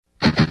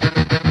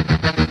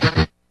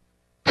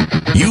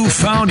You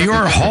found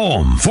your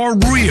home for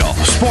real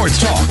sports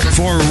talk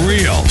for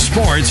real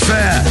sports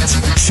fans.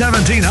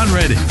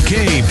 1700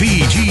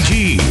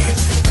 KBGG.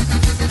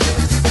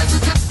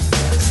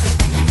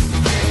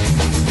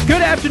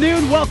 Good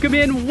afternoon. Welcome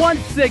in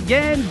once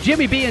again.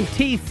 Jimmy B and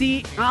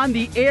TC on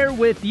the air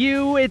with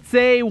you. It's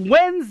a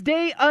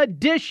Wednesday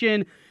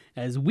edition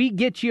as we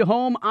get you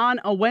home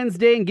on a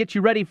Wednesday and get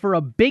you ready for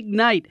a big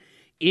night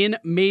in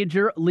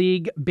Major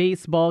League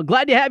Baseball.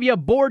 Glad to have you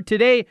aboard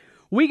today.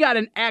 We got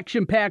an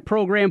action-packed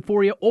program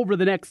for you over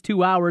the next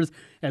 2 hours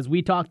as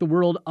we talk the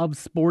world of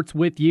sports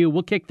with you.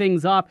 We'll kick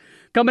things off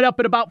coming up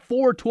at about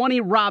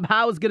 4:20. Rob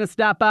Howe is going to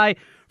stop by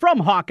from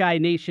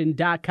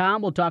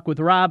HawkeyeNation.com. We'll talk with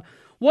Rob.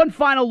 One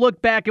final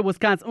look back at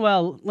Wisconsin.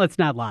 Well, let's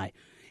not lie.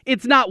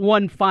 It's not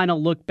one final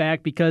look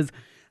back because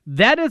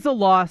that is a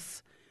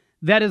loss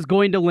that is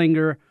going to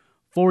linger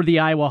for the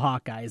Iowa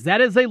Hawkeyes. That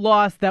is a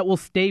loss that will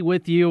stay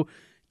with you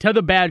to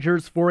the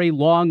Badgers for a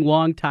long,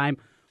 long time.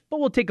 But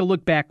we'll take a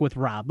look back with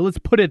Rob. Let's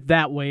put it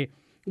that way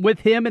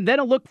with him, and then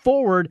a look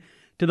forward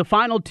to the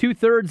final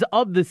two-thirds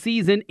of the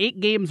season.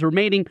 8 games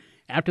remaining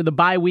after the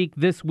bye week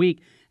this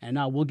week, and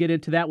we'll get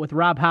into that with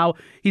Rob Howe.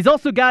 He's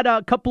also got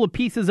a couple of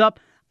pieces up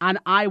on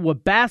Iowa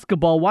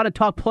basketball. Want to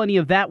talk plenty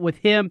of that with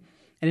him.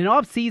 And an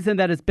offseason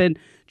that has been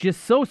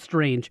just so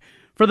strange.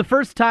 For the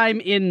first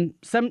time in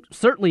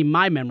certainly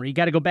my memory, you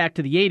got to go back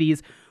to the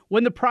 80s,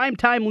 when the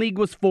Primetime League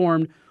was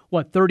formed,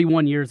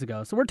 31 years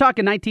ago. So we're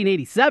talking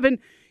 1987.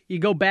 You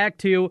go back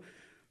to,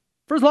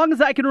 for as long as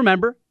I can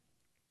remember,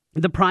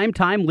 the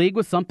Primetime League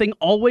was something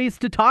always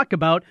to talk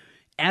about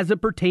as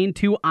it pertained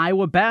to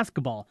Iowa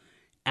basketball.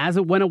 As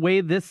it went away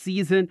this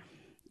season,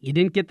 you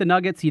didn't get the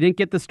nuggets. You didn't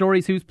get the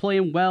stories who's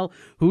playing well,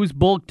 who's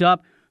bulked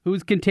up,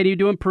 who's continued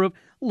to improve.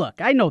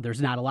 Look, I know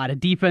there's not a lot of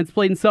defense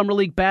played in Summer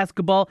League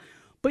basketball,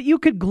 but you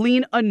could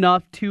glean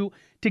enough to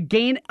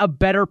gain a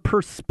better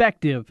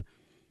perspective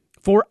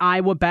for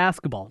Iowa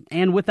basketball.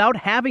 And without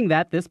having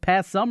that this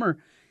past summer,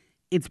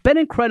 it's been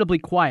incredibly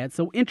quiet.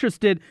 So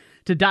interested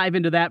to dive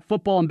into that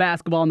football and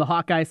basketball on the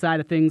Hawkeye side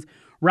of things.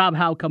 Rob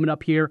Howe coming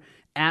up here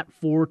at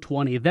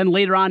 4:20. Then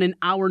later on in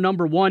hour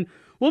number 1,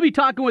 we'll be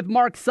talking with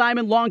Mark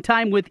Simon,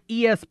 longtime with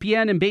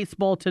ESPN and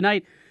Baseball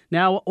Tonight,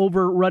 now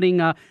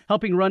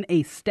helping run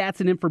a stats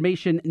and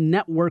information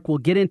network. We'll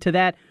get into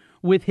that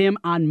with him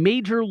on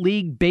Major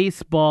League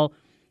Baseball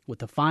with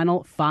the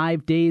final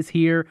 5 days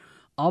here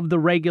of the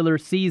regular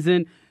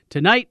season.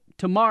 Tonight,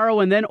 tomorrow,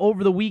 and then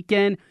over the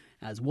weekend,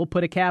 as we'll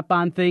put a cap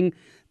on things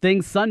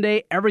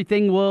Sunday,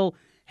 everything will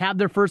have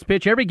their first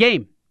pitch. Every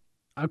game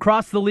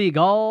across the league,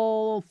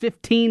 all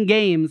 15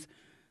 games,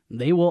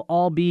 they will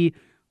all be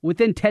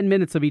within 10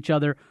 minutes of each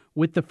other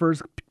with the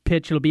first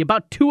pitch. It'll be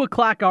about 2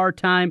 o'clock our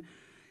time,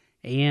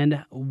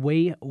 and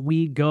away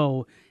we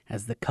go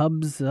as the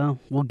Cubs,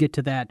 we'll get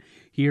to that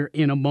here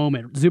in a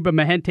moment. Zubin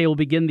Mehenti will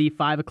begin the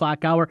 5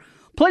 o'clock hour.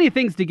 Plenty of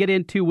things to get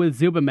into with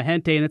Zubin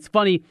Mehenti, and it's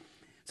funny.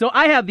 So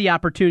I have the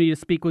opportunity to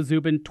speak with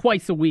Zubin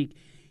twice a week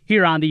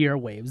here on the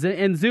airwaves.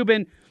 And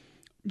Zubin,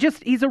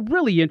 he's a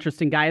really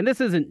interesting guy. And this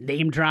isn't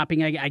name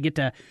dropping. I get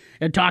to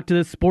talk to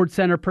the Sports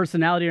Center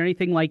personality or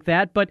anything like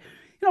that. But,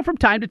 from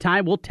time to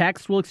time, we'll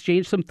text, we'll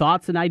exchange some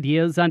thoughts and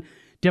ideas on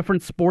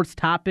different sports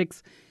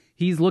topics.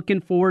 He's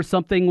looking for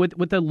something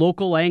with a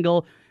local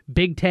angle,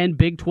 Big 10,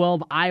 Big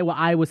 12,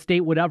 Iowa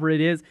State, whatever it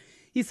is.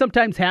 He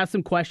sometimes has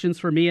some questions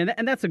for me.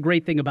 And that's a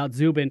great thing about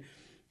Zubin,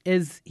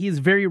 is he's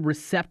very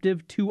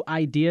receptive to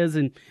ideas,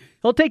 and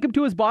he'll take them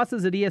to his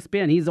bosses at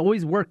ESPN. He's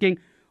always working,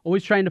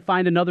 always trying to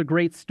find another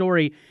great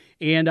story.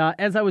 And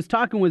as I was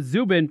talking with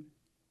Zubin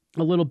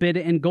a little bit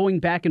and going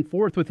back and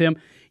forth with him,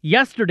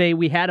 yesterday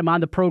we had him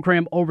on the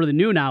program over the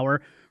noon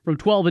hour from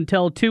 12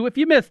 until 2. If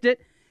you missed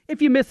it,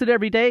 if you miss it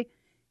every day,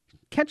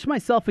 catch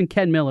myself and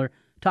Ken Miller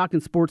talking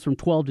sports from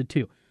 12 to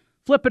 2.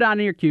 Flip it on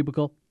in your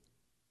cubicle.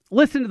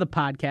 Listen to the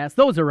podcast.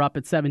 Those are up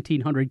at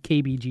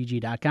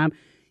 1700kbgg.com.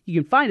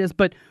 You can find us.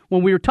 But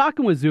when we were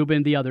talking with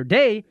Zubin the other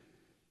day,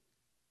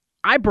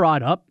 I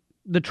brought up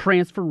the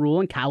transfer rule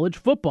in college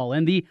football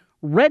and the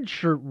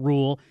redshirt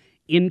rule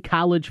in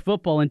college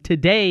football. And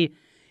today,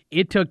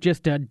 it took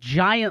just a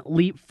giant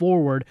leap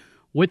forward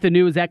with the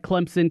news at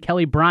Clemson.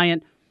 Kelly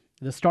Bryant,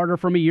 the starter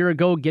from a year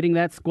ago, getting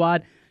that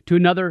squad to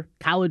another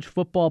college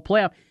football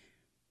playoff.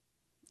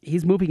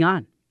 He's moving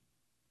on.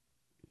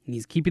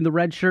 He's keeping the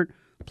red shirt,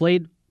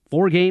 played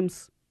 4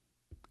 games.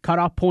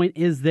 Cutoff point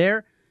is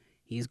there.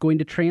 He's going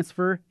to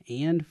transfer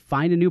and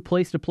find a new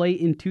place to play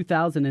in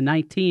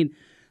 2019.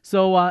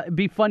 So it'd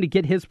be fun to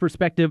get his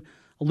perspective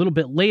a little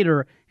bit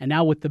later. And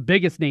now with the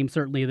biggest name,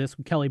 certainly, of this,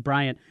 Kelly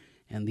Bryant,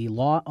 and the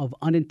law of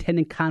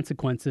unintended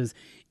consequences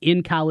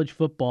in college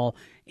football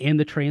and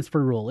the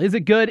transfer rule. Is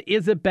it good?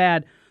 Is it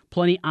bad?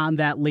 Plenty on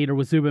that later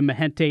with Zubin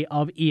Mehenti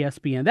of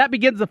ESPN. That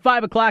begins the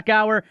 5 o'clock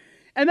hour.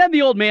 And then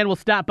the old man will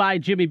stop by.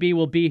 Jimmy B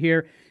will be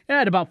here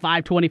at about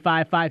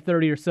 5:25,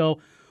 5:30 or so.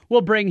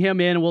 We'll bring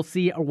him in and we'll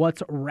see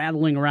what's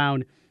rattling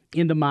around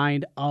in the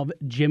mind of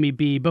Jimmy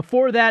B.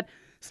 Before that,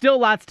 still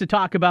lots to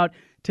talk about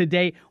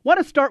today. Want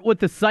to start with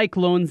the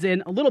Cyclones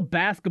and a little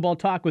basketball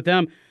talk with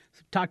them.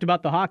 Talked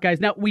about the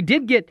Hawkeyes. Now, we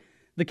did get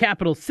the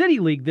Capital City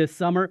League this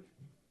summer.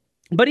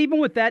 But even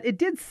with that, it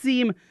did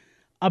seem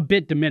a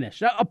bit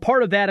diminished. A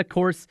part of that, of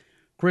course,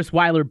 Chris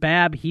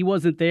Weiler-Babb, he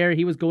wasn't there.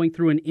 He was going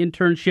through an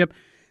internship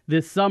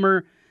this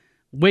summer.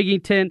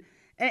 Wigington,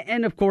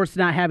 and of course,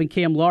 not having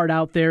Cam Lard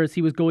out there as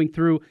he was going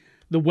through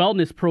the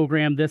wellness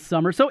program this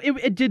summer. So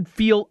it did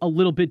feel a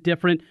little bit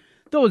different.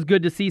 Though it was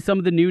good to see some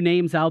of the new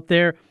names out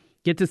there,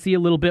 get to see a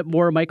little bit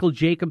more of Michael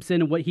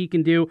Jacobson and what he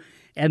can do,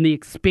 and the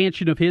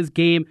expansion of his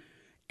game,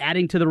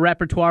 adding to the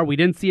repertoire. We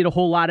didn't see it a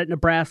whole lot at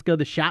Nebraska,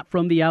 the shot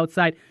from the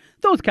outside,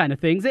 those kind of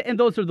things. And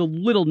those are the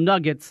little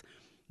nuggets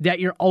that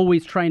you're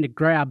always trying to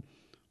grab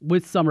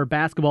with summer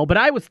basketball. But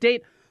Iowa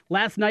State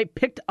last night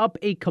picked up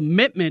a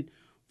commitment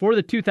for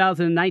the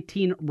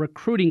 2019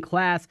 recruiting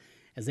class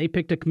as they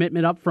picked a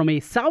commitment up from a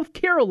South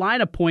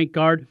Carolina point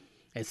guard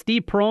as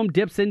Steve Prohm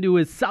dips into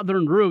his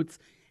Southern roots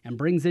and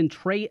brings in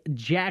Trey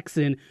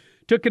Jackson.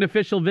 Took an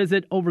official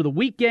visit over the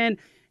weekend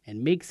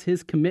and makes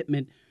his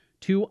commitment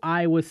to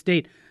Iowa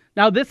State.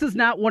 Now, this is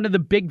not one of the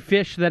big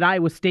fish that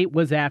Iowa State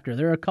was after.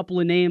 There are a couple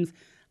of names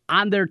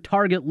on their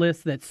target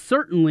list that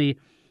certainly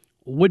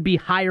would be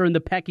higher in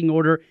the pecking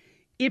order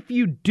if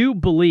you do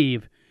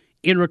believe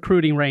in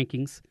recruiting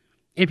rankings,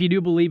 if you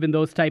do believe in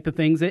those type of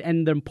things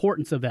and the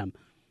importance of them.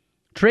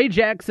 Trey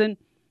Jackson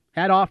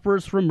had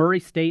offers from Murray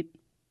State,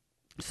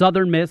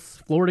 Southern Miss,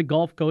 Florida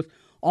Gulf Coast,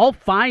 all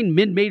fine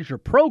mid-major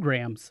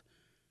programs,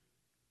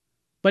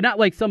 but not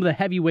like some of the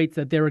heavyweights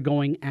that they were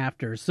going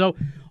after. So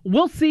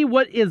we'll see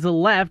what is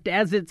left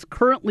as it's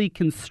currently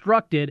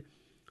constructed.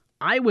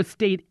 Iowa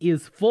State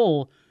is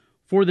full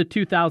for the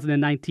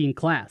 2019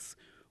 class.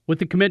 With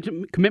the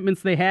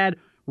commitments they had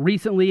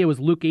recently, it was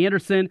Luke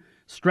Anderson,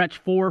 stretch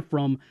 4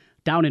 from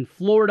down in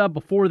Florida.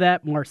 Before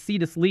that,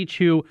 Marcetus Leach,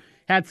 who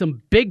had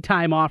some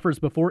big-time offers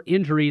before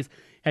injuries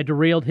had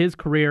derailed his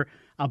career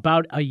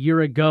about a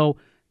year ago.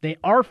 They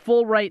are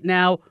full right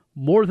now.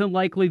 More than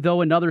likely,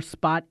 though, another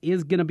spot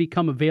is going to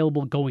become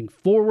available going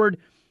forward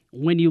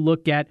when you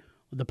look at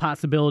the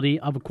possibility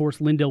of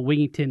course, Lindell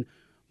Wigington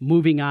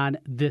moving on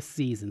this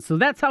season. So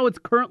that's how it's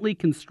currently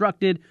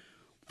constructed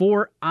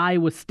for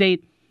Iowa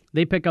State.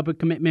 They pick up a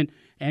commitment,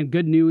 and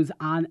good news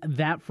on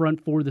that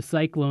front for the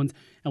Cyclones.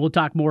 And we'll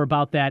talk more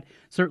about that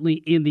certainly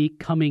in the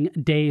coming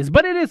days.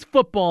 But it is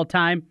football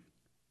time,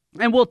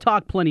 and we'll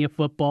talk plenty of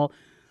football.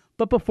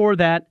 But before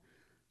that,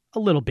 a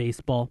little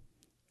baseball.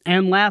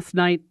 And last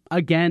night,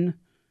 again,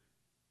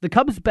 the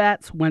Cubs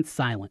bats went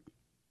silent.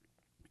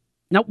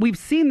 Now, we've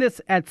seen this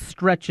at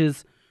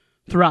stretches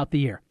throughout the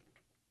year.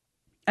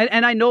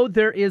 And I know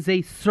there is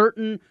a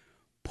certain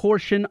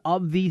portion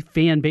of the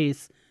fan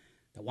base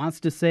that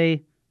wants to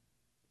say,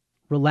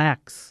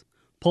 relax.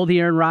 Pull the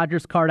Aaron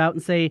Rodgers card out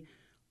and say,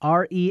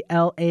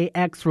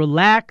 RELAX,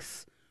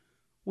 relax.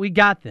 We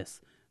got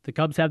this. The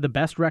Cubs have the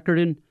best record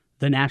in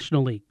the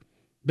National League.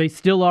 They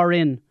still are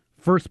in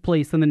first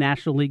place in the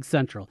National League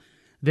Central.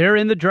 They're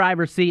in the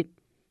driver's seat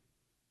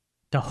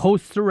to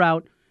host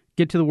throughout,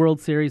 get to the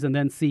World Series, and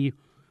then see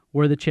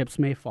where the chips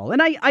may fall.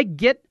 And I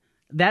get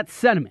that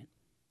sentiment.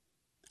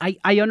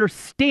 I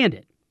understand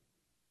it,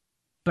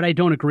 but I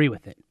don't agree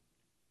with it.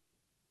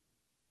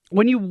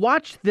 When you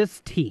watch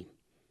this team,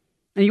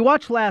 and you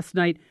watch last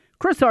night,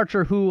 Chris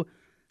Archer, who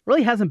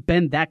really hasn't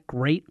been that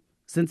great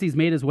since he's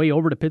made his way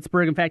over to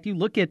Pittsburgh. In fact, you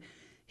look at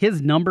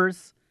his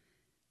numbers,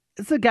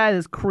 it's a guy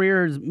that's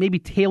career is maybe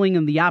tailing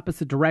in the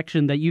opposite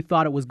direction that you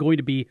thought it was going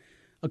to be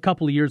a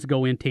couple of years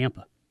ago in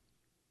Tampa.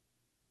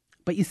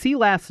 But you see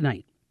last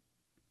night,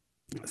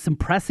 some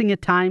pressing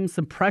at times,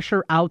 some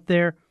pressure out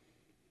there.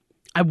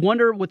 I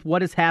wonder with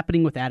what is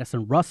happening with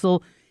Addison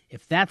Russell,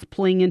 if that's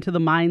playing into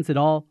the minds at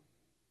all.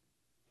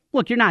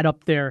 Look, you're not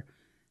up there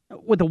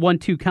with a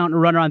 1-2 count and a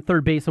runner on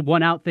third base and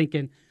one out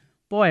thinking,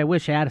 boy, I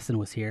wish Addison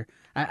was here.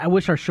 I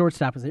wish our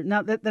shortstop was here.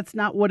 No, that's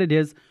not what it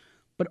is.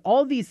 But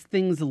all these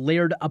things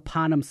layered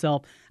upon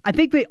himself, I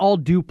think they all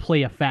do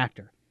play a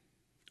factor.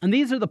 And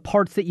these are the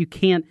parts that you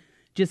can't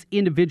just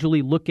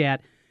individually look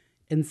at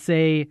and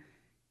say,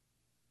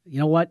 you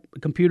know what, the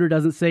computer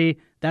doesn't say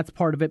that's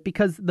part of it,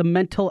 because the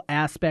mental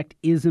aspect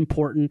is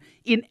important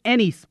in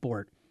any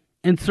sport,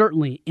 and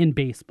certainly in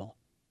baseball.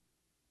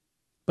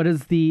 But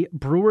as the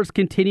Brewers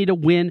continue to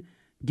win,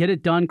 get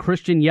it done,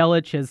 Christian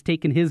Yelich has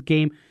taken his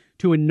game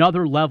to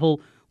another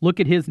level.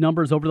 Look at his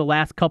numbers over the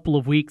last couple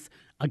of weeks.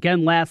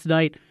 Again, last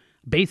night,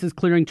 bases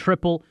clearing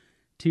triple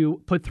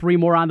to put 3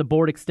 more on the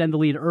board, extend the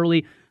lead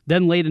early,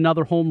 then laid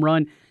another home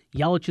run.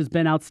 Yelich has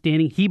been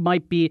outstanding. He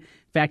might be,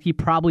 in fact, he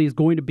probably is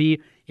going to be,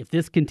 if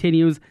this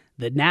continues,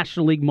 the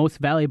National League most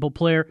valuable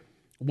player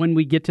when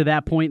we get to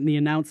that point in the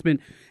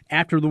announcement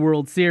after the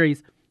World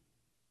Series.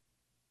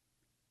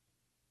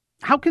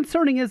 How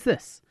concerning is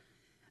this?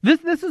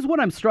 This is what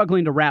I'm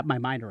struggling to wrap my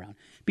mind around.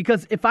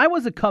 Because if I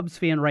was a Cubs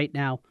fan right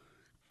now,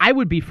 I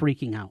would be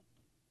freaking out.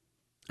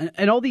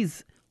 And all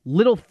these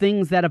little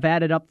things that have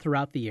added up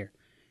throughout the year.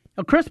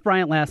 Now, Chris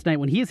Bryant last night,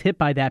 when he was hit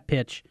by that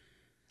pitch,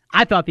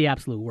 I thought the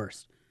absolute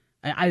worst.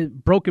 I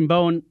broken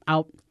bone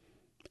out,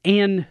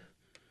 and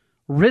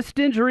wrist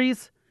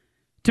injuries,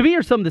 to me,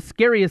 are some of the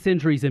scariest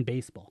injuries in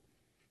baseball.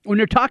 When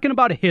you're talking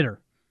about a hitter,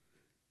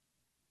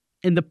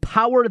 and the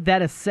power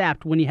that is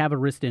sapped when you have a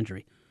wrist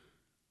injury.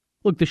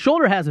 Look, the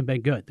shoulder hasn't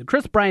been good. The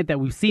Chris Bryant that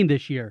we've seen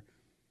this year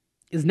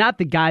is not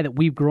the guy that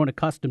we've grown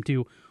accustomed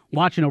to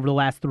watching over the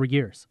last 3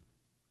 years.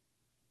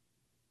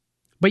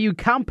 But you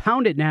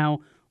compound it now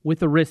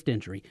with a wrist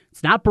injury.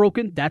 It's not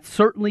broken. That's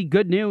certainly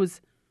good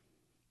news.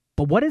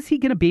 But what is he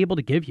going to be able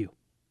to give you?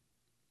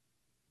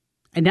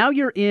 And now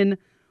you're in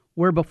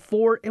where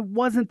before it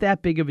wasn't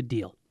that big of a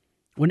deal.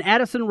 When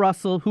Addison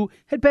Russell, who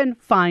had been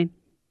fine,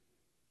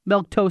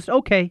 milquetoast,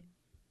 okay,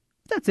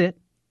 that's it.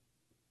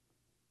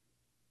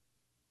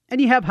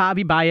 And you have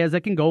Javi Baez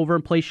that can go over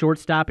and play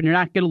shortstop, and you're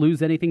not going to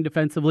lose anything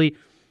defensively.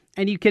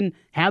 And you can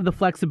have the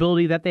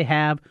flexibility that they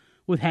have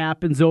with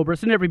Happ and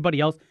Zobrist and everybody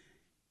else.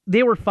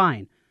 They were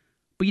fine.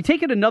 But you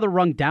take it another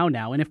rung down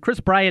now, and if Chris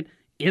Bryant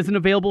isn't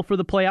available for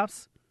the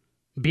playoffs,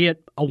 be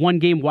it a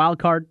one-game wild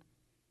card,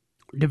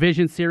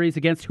 division series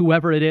against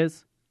whoever it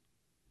is,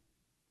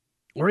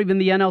 or even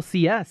the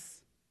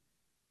NLCS,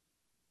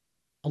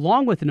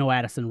 along with no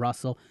Addison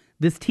Russell,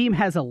 this team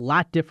has a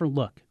lot different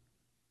look.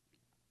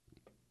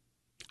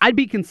 I'd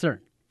be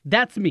concerned.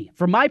 That's me.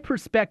 From my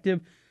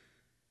perspective,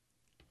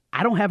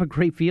 I don't have a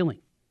great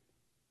feeling.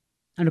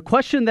 And a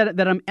question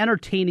that I'm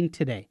entertaining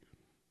today,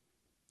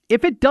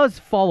 if it does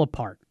fall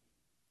apart,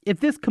 if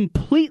this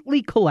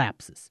completely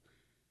collapses,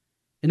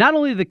 and not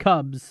only the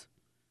Cubs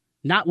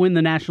not win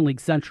the National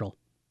League Central,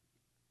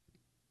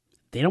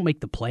 they don't make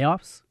the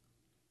playoffs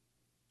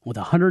with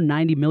a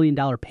 $190 million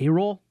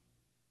payroll,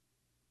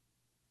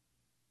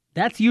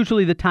 that's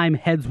usually the time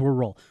heads will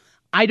roll.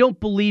 I don't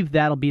believe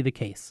that'll be the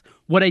case.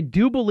 What I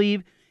do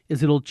believe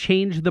is it'll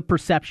change the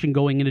perception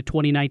going into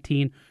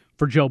 2019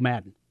 for Joe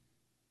Maddon.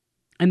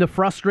 And the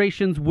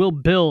frustrations will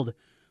build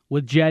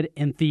with Jed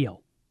and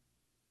Theo.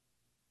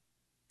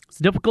 It's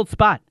a difficult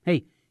spot.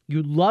 Hey,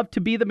 you'd love to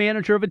be the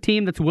manager of a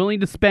team that's willing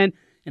to spend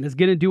and is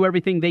going to do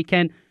everything they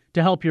can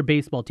to help your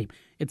baseball team.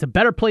 It's a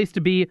better place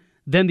to be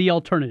than the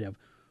alternative.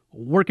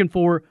 Working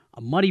for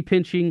a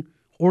money-pinching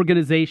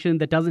organization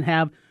that doesn't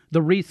have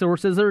the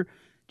resources or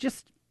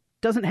just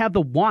doesn't have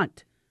the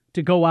want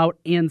to go out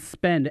and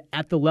spend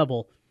at the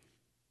level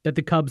that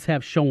the Cubs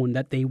have shown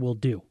that they will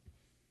do.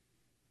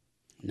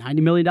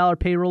 $90 million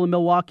payroll in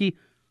Milwaukee,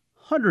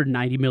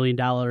 $190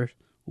 million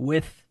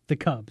with the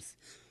Cubs.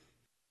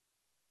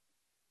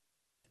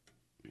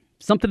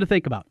 Something to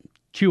think about.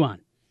 Chew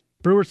on.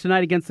 Brewers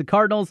tonight against the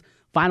Cardinals.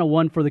 Final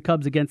one for the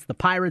Cubs against the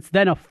Pirates.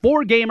 Then a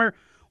 4-gamer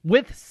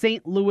with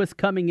St. Louis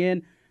coming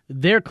in.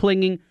 They're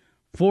clinging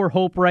for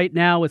hope right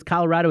now as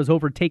Colorado has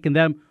overtaken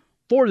them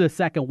for the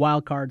second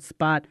wild card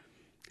spot.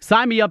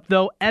 Sign me up,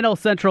 though. NL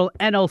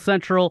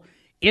Central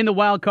in the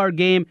wild card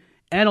game.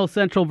 NL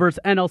Central versus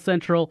NL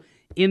Central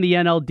in the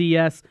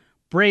NLDS.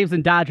 Braves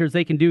and Dodgers,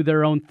 they can do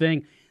their own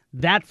thing.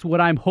 That's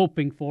what I'm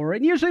hoping for.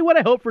 And usually when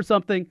I hope for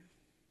something,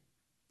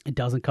 it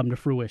doesn't come to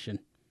fruition.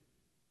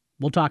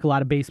 We'll talk a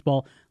lot of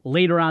baseball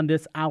later on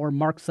this hour.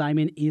 Mark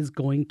Simon is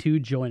going to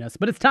join us.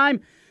 But it's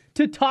time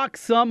to talk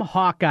some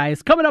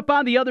Hawkeyes. Coming up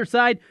on the other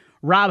side,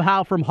 Rob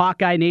Howe from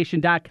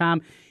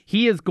HawkeyeNation.com.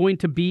 He is going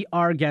to be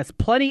our guest.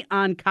 Plenty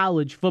on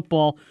college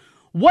football.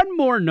 One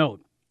more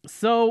note.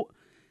 So,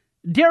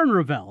 Darren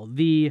Ravel,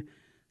 the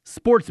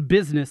sports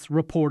business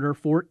reporter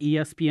for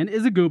ESPN,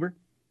 is a goober.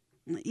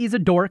 He's a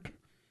dork.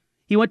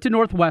 He went to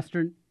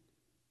Northwestern.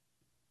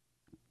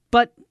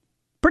 But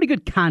pretty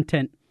good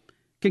content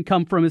can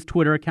come from his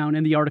Twitter account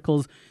and the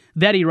articles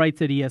that he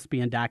writes at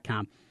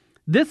ESPN.com.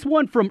 This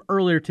one from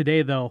earlier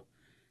today, though,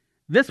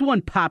 this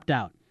one popped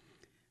out.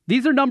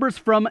 These are numbers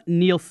from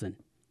Nielsen.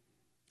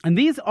 And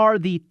these are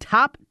the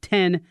top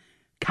 10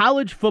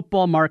 college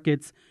football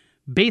markets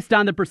based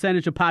on the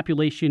percentage of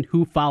population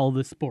who follow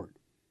the sport.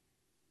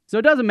 So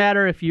it doesn't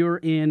matter if you're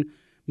in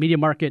media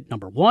market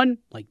number 1,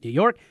 like New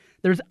York.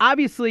 There's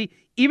obviously,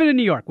 even in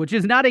New York, which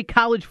is not a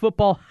college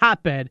football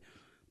hotbed,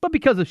 but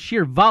because of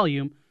sheer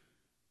volume,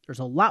 there's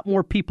a lot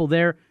more people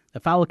there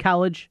that follow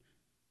college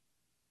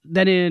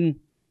than in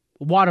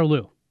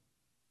Waterloo,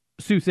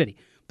 Sioux City.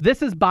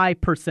 This is by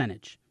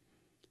percentage.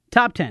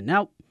 Top 10.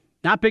 Now,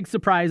 not big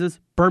surprises.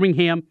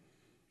 Birmingham,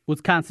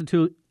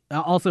 Wisconsin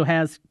also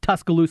has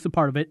Tuscaloosa,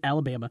 part of it,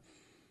 Alabama.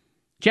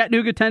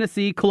 Chattanooga,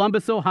 Tennessee,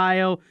 Columbus,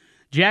 Ohio,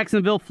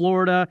 Jacksonville,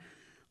 Florida,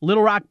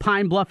 Little Rock,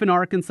 Pine Bluff in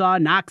Arkansas,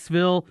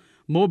 Knoxville,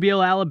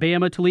 Mobile,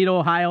 Alabama, Toledo,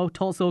 Ohio,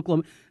 Tulsa,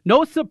 Oklahoma.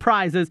 No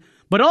surprises,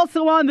 but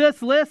also on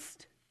this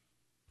list,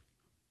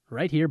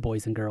 right here,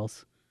 boys and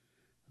girls,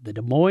 the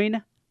Des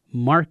Moines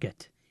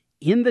market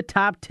in the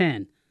top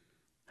 10.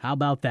 How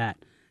about that?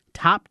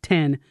 Top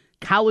 10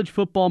 college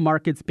football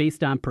markets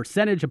based on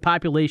percentage of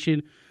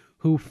population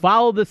who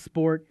follow the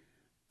sport.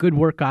 Good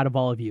work out of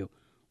all of you.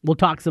 We'll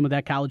talk some of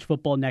that college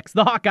football next.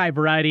 The Hawkeye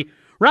variety.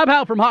 Rob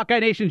Howe from Hawkeye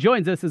Nation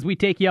joins us as we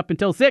take you up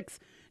until 6.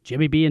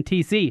 Jimmy B and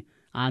TC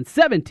on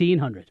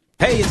 1700.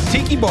 Hey, it's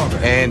Tiki Barber.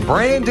 And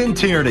Brandon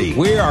Tierney.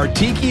 We are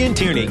Tiki and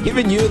Tierney,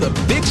 giving you the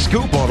big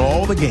scoop on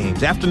all the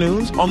games.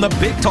 Afternoons on the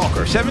Big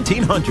Talker,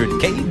 1700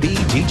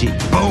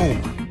 KBGG.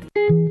 Boom.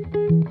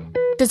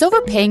 Does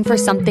overpaying for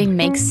something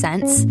make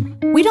sense?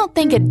 We don't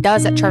think it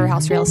does at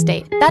Charterhouse Real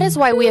Estate. That is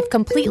why we have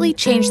completely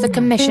changed the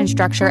commission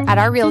structure at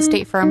our real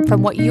estate firm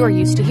from what you are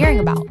used to hearing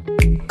about.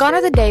 Gone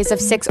are the days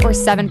of 6 or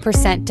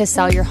 7% to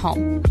sell your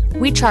home.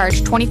 We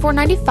charge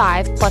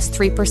 $24.95 plus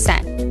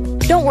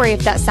 3%. Don't worry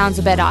if that sounds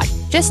a bit odd.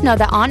 Just know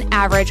that on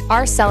average,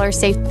 our sellers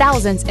save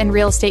thousands in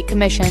real estate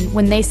commission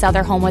when they sell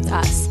their home with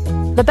us.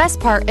 The best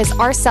part is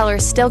our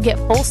sellers still get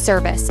full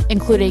service,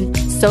 including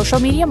social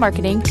media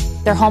marketing,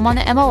 their home on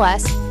the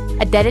MLS,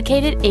 a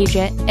dedicated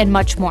agent, and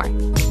much more.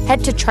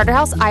 Head to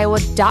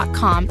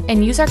charterhouseiowa.com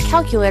and use our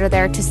calculator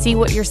there to see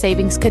what your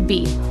savings could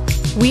be.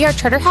 We are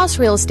Charterhouse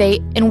Real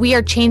Estate, and we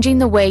are changing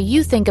the way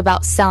you think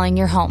about selling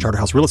your home.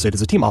 Charterhouse Real Estate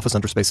is a team office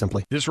under Space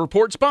Simply. This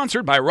report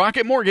sponsored by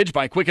Rocket Mortgage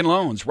by Quicken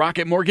Loans.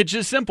 Rocket Mortgage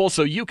is simple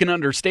so you can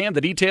understand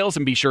the details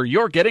and be sure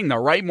you're getting the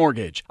right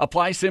mortgage.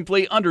 Apply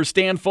simply,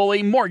 understand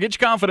fully, mortgage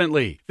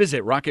confidently.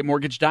 Visit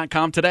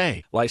rocketmortgage.com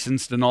today.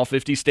 Licensed in all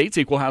 50 states,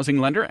 equal housing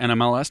lender,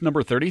 NMLS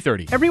number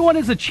 3030. Everyone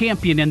is a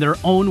champion in their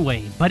own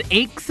way, but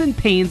aches and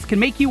pains can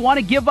make you want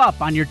to give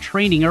up on your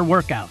training or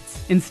workouts.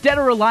 Instead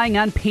of relying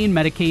on pain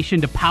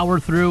medication to power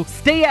through,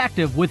 stay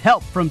active with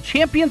help from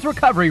Champions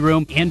Recovery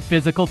Room and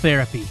Physical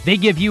Therapy. They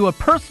give you a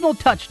personal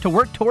touch to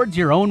work towards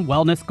your own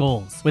wellness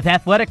goals. With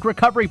athletic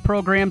recovery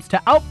programs to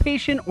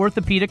outpatient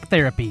orthopedic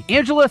therapy,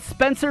 Angela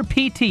Spencer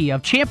PT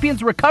of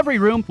Champions Recovery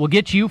Room will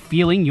get you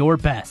feeling your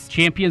best.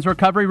 Champions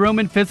Recovery Room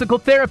and Physical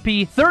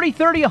Therapy,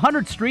 3030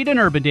 100th Street in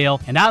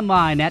Urbandale, and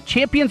online at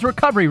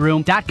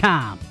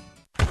championsrecoveryroom.com.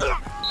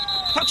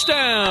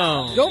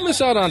 Touchdown! Don't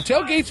miss out on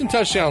tailgates and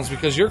touchdowns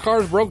because your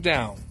car's broke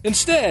down.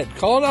 Instead,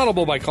 call an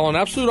audible by calling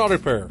Absolute Auto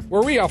Repair,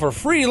 where we offer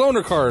free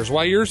loaner cars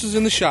while yours is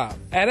in the shop.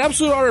 At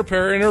Absolute Auto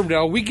Repair in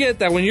Urbandale, we get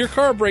that when your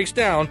car breaks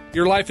down,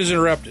 your life is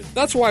interrupted.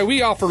 That's why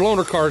we offer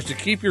loaner cars to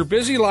keep your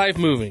busy life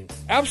moving.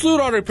 Absolute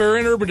Auto Repair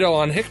in Urbandale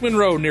on Hickman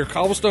Road near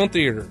Cobblestone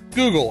Theater.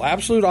 Google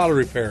Absolute Auto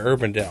Repair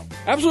Urbandale.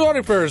 Absolute Auto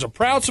Repair is a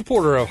proud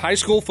supporter of high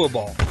school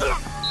football.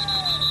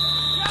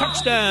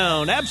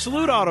 Touchdown,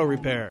 Absolute Auto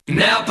Repair.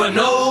 Napa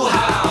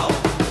know-how.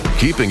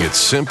 Keeping it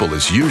simple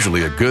is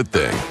usually a good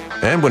thing.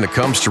 And when it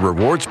comes to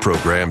rewards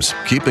programs,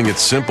 keeping it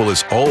simple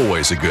is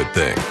always a good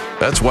thing.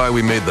 That's why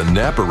we made the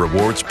Napa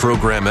Rewards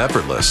program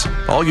effortless.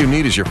 All you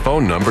need is your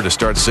phone number to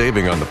start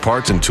saving on the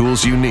parts and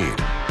tools you need.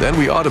 Then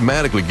we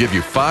automatically give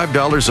you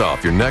 $5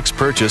 off your next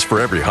purchase for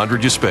every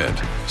 100 you spend.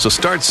 So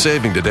start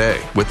saving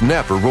today with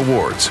Napa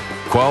Rewards.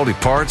 Quality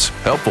parts,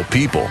 helpful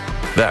people.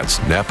 That's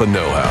Napa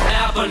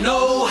know-how. Napa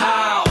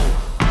know-how.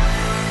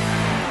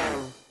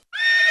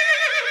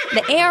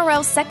 The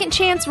ARL Second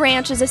Chance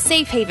Ranch is a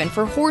safe haven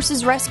for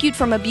horses rescued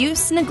from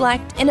abuse,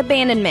 neglect, and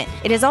abandonment.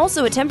 It is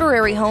also a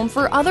temporary home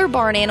for other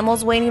barn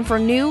animals waiting for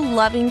new,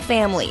 loving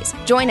families.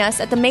 Join us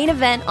at the main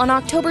event on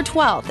October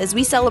 12th as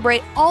we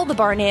celebrate all the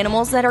barn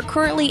animals that are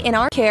currently in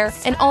our care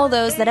and all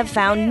those that have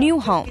found new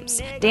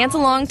homes. Dance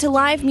along to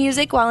live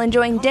music while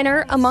enjoying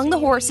dinner among the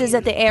horses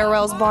at the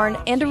ARL's barn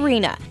and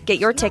arena. Get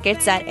your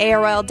tickets at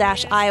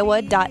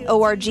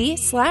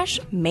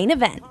arl-iowa.org/main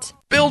event.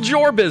 Build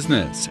your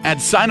business. At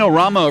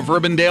Sinorama of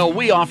Urbandale,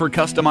 we offer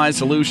customized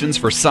solutions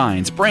for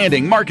signs,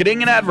 branding,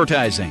 marketing, and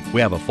advertising. We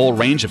have a full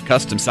range of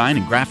custom sign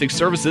and graphic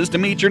services to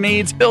meet your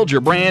needs, build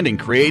your brand, and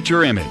create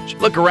your image.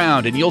 Look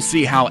around and you'll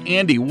see how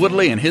Andy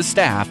Woodley and his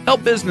staff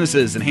help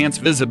businesses enhance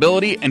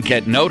visibility and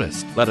get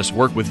noticed. Let us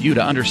work with you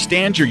to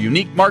understand your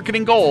unique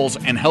marketing goals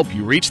and help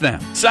you reach them.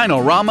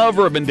 Sinorama of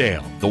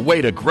Urbandale, the way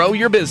to grow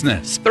your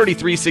business.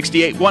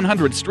 3368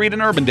 100th Street in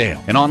Urbandale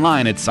and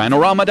online at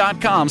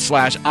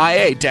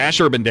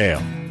sinorama.com/IA-Urbandale.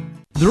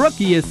 The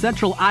Rookie is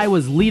Central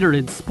Iowa's leader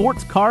in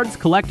sports cards,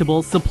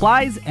 collectibles,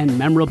 supplies, and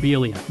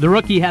memorabilia. The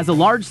Rookie has a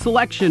large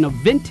selection of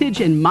vintage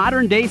and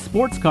modern-day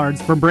sports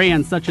cards from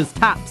brands such as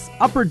Topps,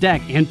 Upper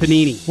Deck, and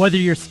Panini. Whether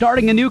you're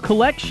starting a new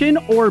collection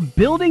or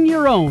building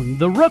your own,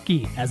 The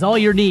Rookie has all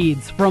your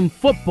needs from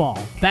football,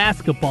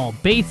 basketball,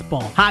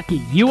 baseball,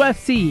 hockey,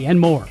 UFC, and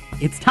more.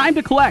 It's time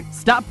to collect.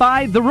 Stop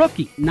by The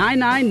Rookie,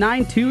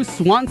 9992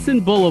 Swanson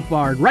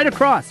Boulevard, right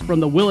across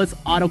from the Willis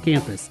Auto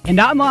Campus, and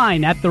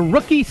online at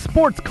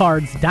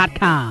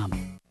therookie-sportscards.com.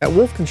 At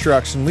Wolf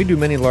Construction, we do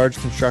many large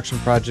construction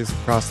projects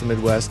across the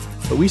Midwest,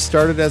 but we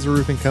started as a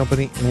roofing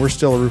company, and we're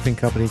still a roofing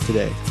company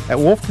today. At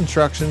Wolf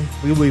Construction,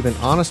 we believe in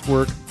honest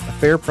work, a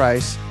fair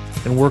price,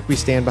 and work we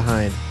stand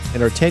behind,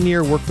 and our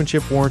 10-year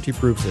workmanship warranty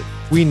proves it.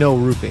 We know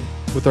roofing.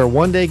 With our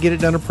one-day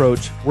get-it-done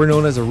approach, we're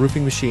known as a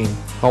roofing machine.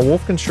 Call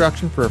Wolf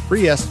Construction for a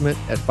free estimate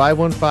at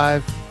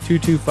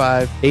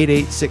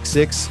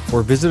 515-225-8866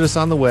 or visit us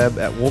on the web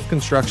at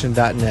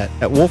wolfconstruction.net.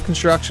 At Wolf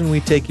Construction,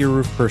 we take your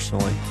roof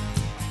personally.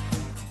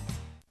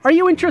 Are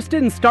you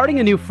interested in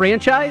starting a new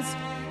franchise?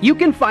 You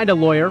can find a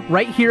lawyer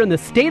right here in the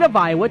state of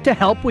Iowa to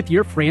help with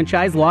your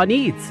franchise law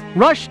needs.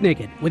 Rush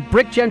Niggin with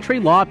Brick Gentry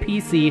Law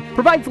PC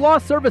provides law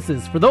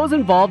services for those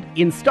involved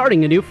in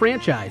starting a new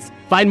franchise.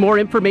 Find more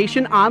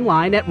information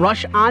online at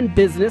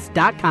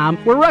rushonbusiness.com,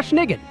 where Rush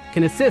Niggin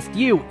can assist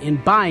you in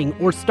buying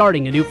or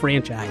starting a new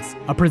franchise.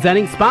 A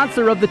presenting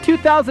sponsor of the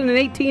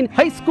 2018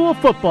 high school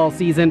football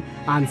season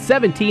on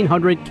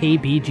 1700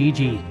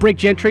 KBGG. Brick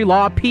Gentry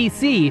Law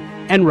PC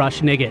and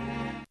Rush Niggett.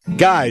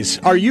 Guys,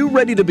 are you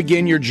ready to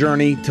begin your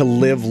journey to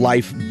live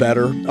life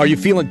better? Are you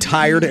feeling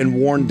tired and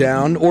worn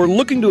down, or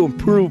looking to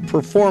improve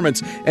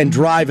performance and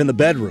drive in the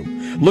bedroom?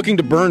 Looking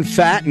to burn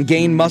fat and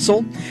gain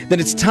muscle? Then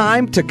it's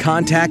time to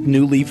contact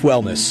New Leaf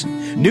Wellness.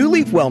 New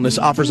Leaf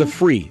Wellness offers a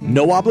free,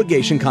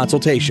 no-obligation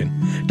consultation.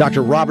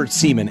 Dr. Robert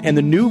Seaman and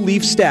the New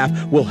Leaf staff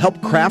will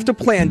help craft a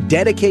plan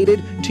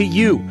dedicated to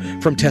you.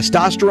 From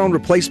testosterone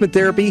replacement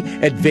therapy,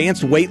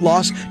 advanced weight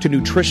loss, to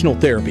nutritional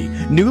therapy,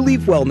 New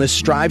Leaf Wellness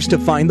strives to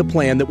find the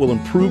plan that will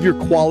improve your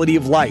quality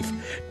of life.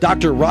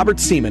 Dr. Robert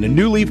Seaman and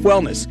New Leaf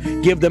Wellness.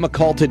 Give them a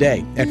call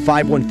today at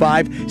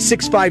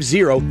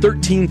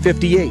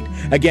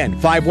 515-650-1358. Again,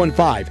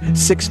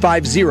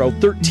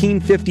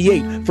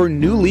 515-650-1358 for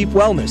New Leaf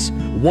Wellness.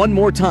 One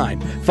more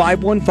time,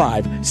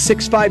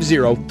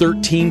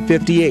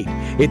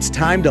 515-650-1358. It's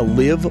time to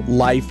live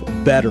life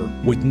better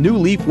with New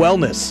Leaf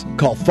Wellness.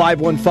 Call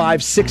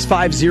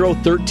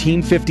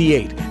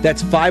 515-650-1358.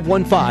 That's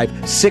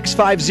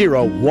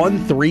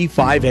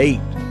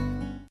 515-650-1358.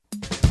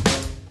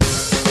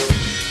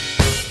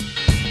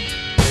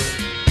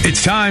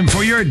 It's time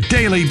for your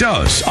daily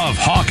dose of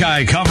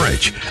Hawkeye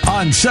coverage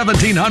on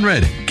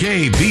 1700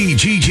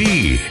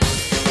 KBGG.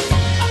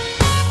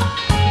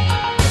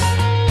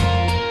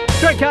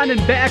 Trent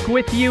Condon back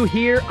with you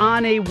here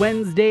on a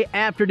Wednesday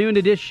afternoon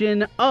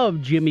edition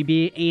of Jimmy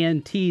B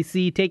and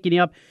TC, taking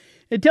you up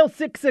until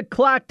 6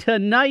 o'clock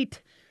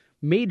tonight.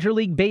 Major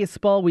League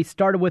Baseball, we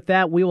started with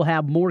that. We will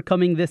have more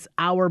coming this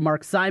hour.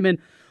 Mark Simon,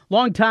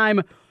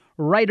 longtime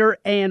writer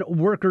and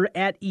worker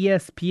at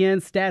ESPN,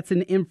 Stats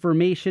and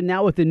Information,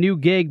 now with a new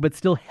gig, but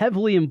still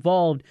heavily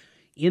involved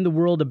in the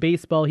world of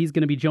baseball. He's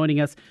going to be joining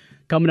us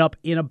coming up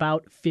in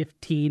about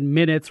 15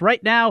 minutes.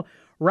 Right now,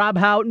 Rob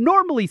Howe,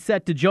 normally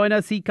set to join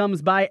us. He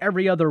comes by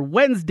every other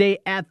Wednesday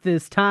at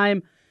this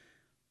time.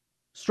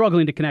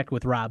 Struggling to connect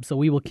with Rob, so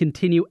we will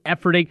continue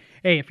efforting.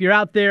 Hey, if you're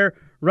out there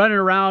running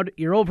around,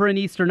 you're over in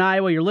Eastern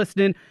Iowa, you're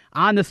listening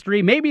on the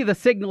stream, maybe the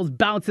signal's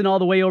bouncing all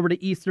the way over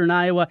to Eastern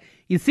Iowa.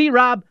 You see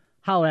Rob,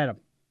 holler at him.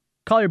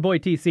 Call your boy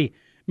TC.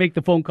 Make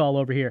the phone call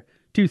over here,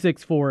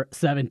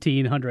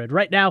 264-1700.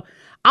 Right now,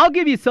 I'll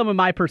give you some of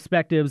my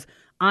perspectives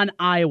on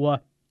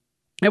Iowa.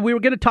 And we were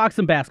going to talk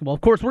some basketball.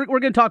 Of course, we're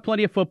going to talk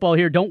plenty of football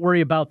here. Don't worry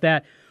about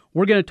that.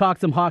 We're going to talk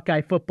some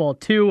Hawkeye football,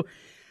 too.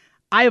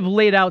 I have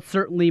laid out,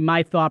 certainly,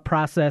 my thought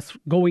process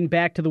going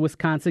back to the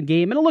Wisconsin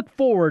game and a look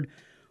forward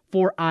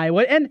for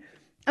Iowa. And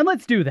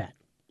let's do that.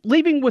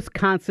 Leaving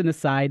Wisconsin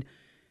aside,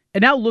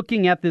 and now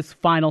looking at this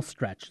final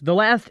stretch, the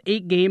last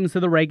 8 games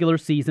of the regular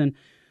season,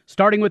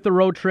 starting with the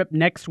road trip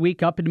next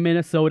week up in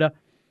Minnesota,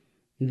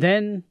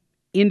 then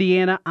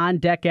Indiana on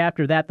deck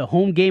after that, the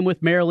home game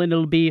with Maryland.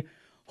 It'll be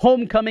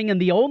homecoming and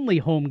the only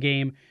home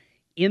game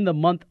in the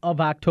month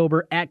of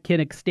October at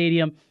Kinnick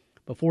Stadium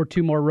before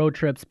 2 more road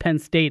trips, Penn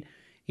State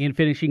and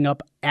finishing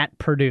up at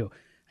Purdue.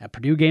 That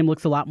Purdue game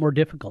looks a lot more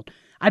difficult.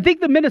 I think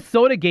the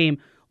Minnesota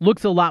game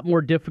looks a lot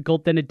more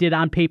difficult than it did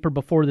on paper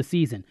before the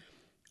season.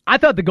 I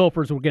thought the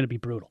Gophers were going to be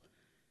brutal.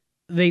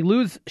 They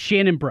lose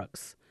Shannon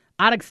Brooks.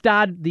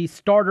 Onixtad, the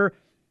starter,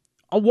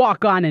 a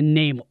walk-on in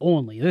name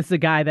only. This is a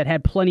guy that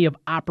had plenty of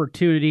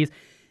opportunities,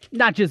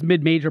 not just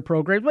mid-major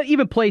programs, but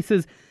even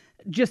places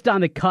just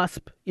on the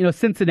cusp. You know,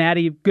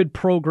 Cincinnati, good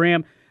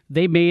program.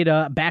 They made,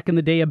 back in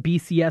the day, a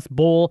BCS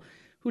Bowl.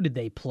 Who did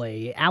they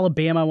play?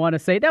 Alabama, I want to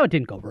say. Now, it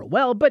didn't go real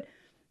well, but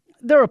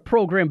they're a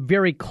program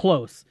very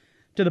close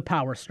to the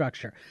power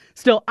structure.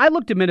 Still, I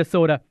looked at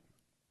Minnesota,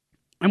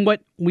 and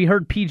what we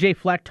heard PJ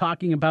Fleck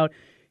talking about,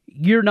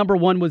 year number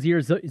 1 was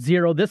year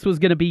 0. This was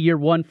going to be year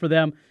 1 for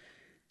them.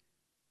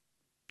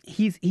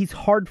 He's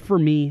hard for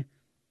me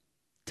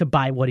to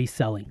buy what he's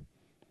selling.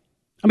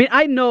 I mean,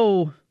 I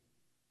know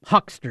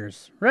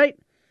hucksters, right?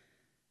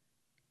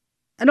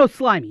 I know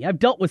Slimy. I've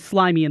dealt with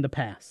Slimy in the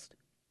past.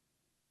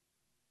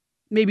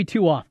 Maybe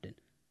too often.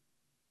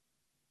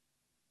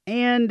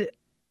 And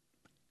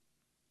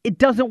it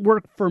doesn't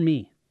work for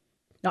me.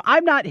 Now,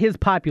 I'm not his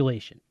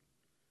population.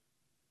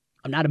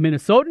 I'm not a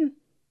Minnesotan.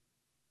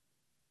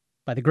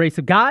 By the grace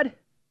of God,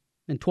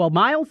 in 12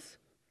 miles.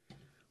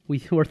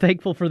 We're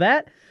thankful for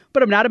that.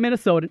 But I'm not a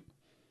Minnesotan.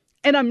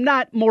 And I'm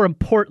not, more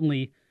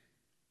importantly,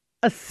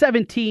 a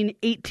 17,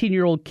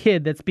 18-year-old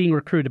kid that's being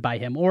recruited by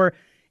him, or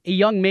a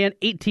young man,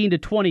 18 to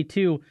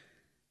 22,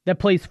 that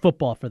plays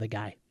football for the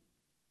guy.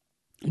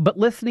 But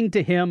listening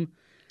to him,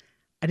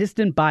 I just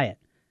didn't buy it.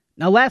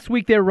 Now, last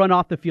week they were run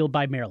off the field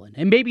by Maryland,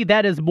 and maybe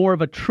that is more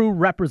of a true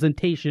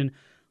representation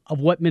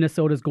of what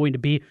Minnesota is going to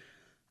be.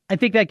 I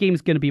think that game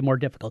is going to be more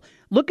difficult.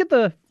 Look at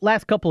the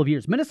last couple of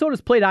years. Minnesota's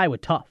played Iowa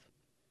tough.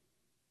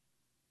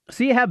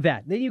 So you have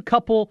that. Then you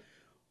couple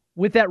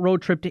with that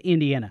road trip to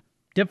Indiana.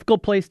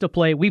 Difficult place to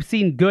play. We've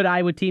seen good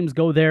Iowa teams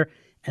go there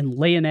and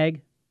lay an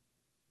egg.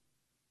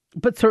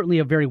 But certainly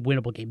a very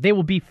winnable game. They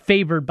will be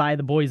favored by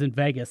the boys in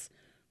Vegas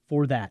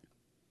for that.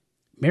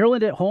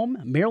 Maryland at home.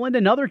 Maryland,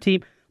 another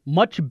team,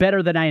 much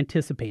better than I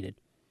anticipated.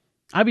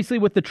 Obviously,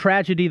 with the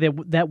tragedy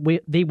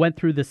they went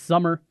through this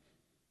summer,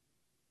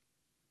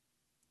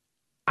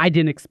 I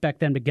didn't expect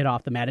them to get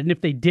off the mat. And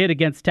if they did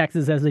against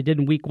Texas as they did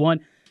in week 1,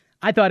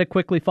 I thought it'd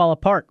quickly fall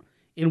apart.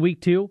 In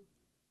week 2,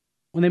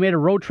 when they made a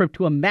road trip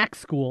to a MAC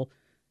school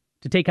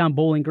to take on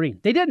Bowling Green.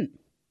 They didn't.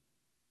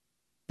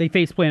 They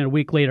face-planted a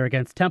week later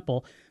against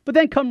Temple, but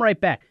then come right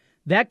back.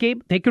 That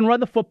game, they can run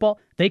the football,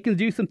 they can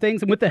do some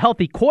things, and with a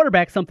healthy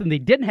quarterback, something they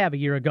didn't have a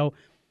year ago,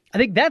 I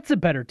think that's a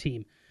better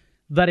team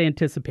than I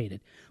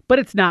anticipated. But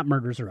it's not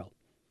Murder's Row.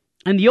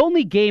 And the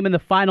only game in the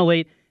Final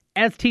 8,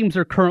 as teams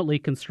are currently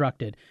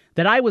constructed,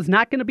 that I was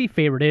not going to be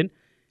favored in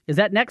is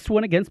that next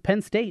one against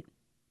Penn State.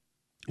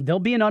 They'll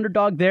be an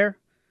underdog there.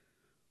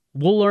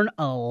 We'll learn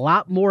a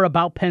lot more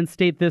about Penn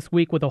State this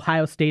week with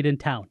Ohio State in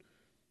town.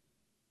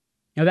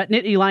 Now, that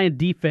Nittany Lion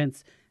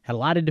defense had a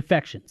lot of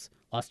defections.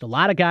 Lost a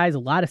lot of guys, a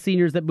lot of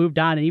seniors that moved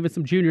on, and even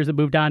some juniors that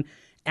moved on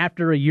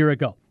after a year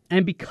ago.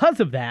 And because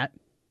of that,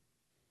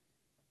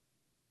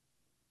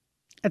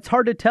 it's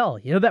hard to tell.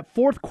 You know, that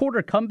fourth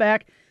quarter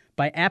comeback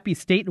by Appy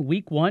State in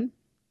week 1,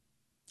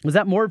 was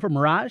that more of a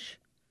mirage?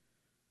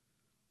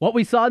 What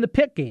we saw in the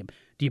Pitt game.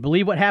 Do you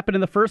believe what happened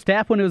in the first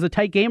half when it was a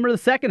tight game, or the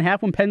second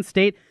half when Penn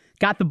State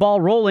got the ball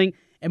rolling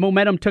and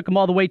momentum took them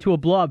all the way to a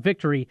blowout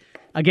victory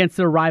against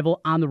their rival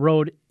on the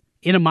road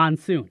in a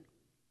monsoon?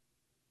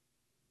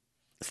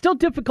 Still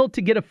difficult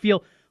to get a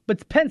feel,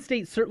 but Penn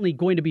State's certainly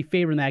going to be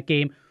favored in that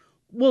game.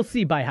 We'll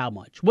see by how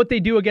much. What they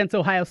do against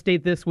Ohio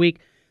State this week,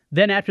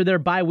 then after their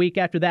bye week,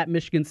 after that,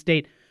 Michigan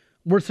State,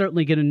 we're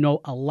certainly going to know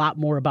a lot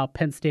more about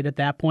Penn State at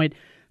that point.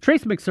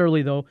 Trace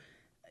McSorley, though,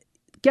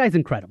 guy's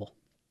incredible.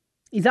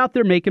 He's out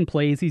there making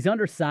plays. He's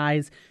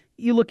undersized.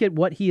 You look at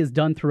what he has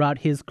done throughout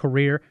his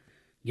career.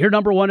 Year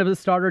number 1 of the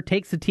starter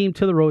takes the team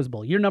to the Rose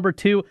Bowl. Year number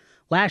 2,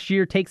 last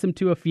year, takes him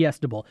to a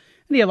Fiesta Bowl.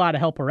 And he had a lot of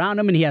help around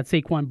him, and he had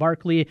Saquon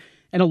Barkley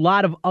and a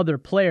lot of other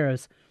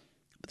players.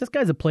 But this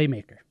guy's a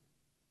playmaker.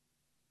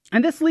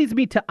 And this leads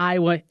me to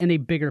Iowa in a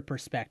bigger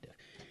perspective.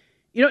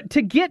 You know,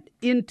 to get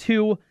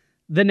into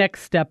the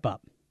next step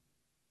up,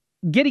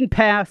 getting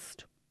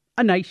past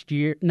a nice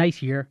year.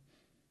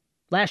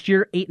 Last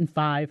year,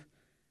 8-5,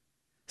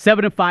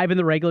 7-5 in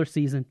the regular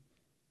season.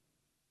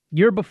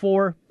 Year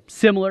before,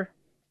 similar.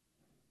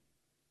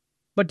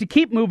 But to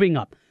keep moving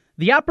up,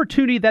 the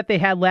opportunity that they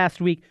had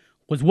last week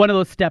was one of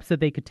those steps that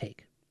they could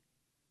take.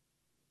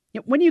 You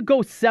know, when you go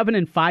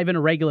 7-5 in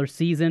a regular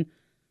season,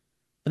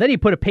 but then you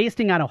put a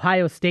pasting on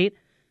Ohio State,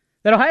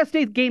 that Ohio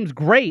State game's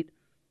great,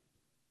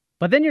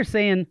 but then you're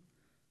saying,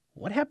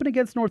 what happened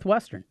against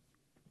Northwestern?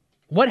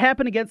 What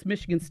happened against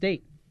Michigan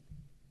State?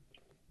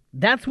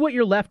 That's what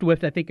you're left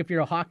with, I think, if you're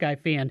a Hawkeye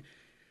fan.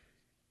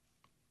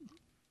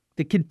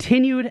 The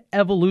continued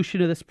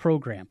evolution of this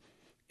program.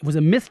 It was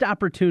a missed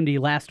opportunity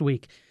last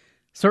week,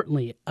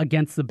 certainly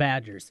against the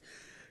Badgers.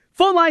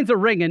 Phone lines are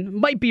ringing.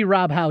 Might be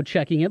Rob Howe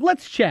checking in.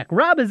 Let's check.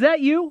 Rob, is that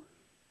you?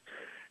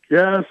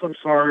 Yes, I'm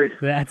sorry.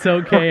 That's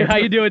okay. How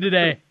you doing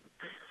today?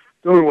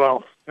 Doing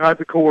well. I had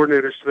the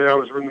coordinators today. I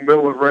was in the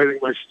middle of writing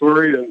my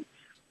story and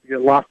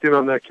get locked in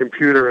on that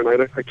computer, and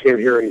I can't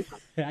hear anything.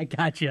 I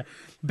got you.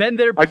 Been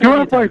there. I do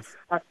have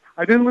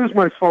I didn't lose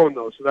my phone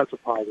though, so that's a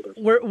positive.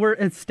 We're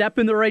a step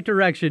in the right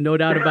direction, no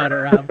doubt about it,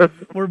 Rob.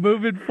 We're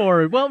moving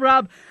forward. Well,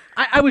 Rob,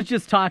 I was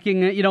just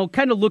talking,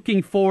 kind of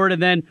looking forward,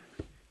 and then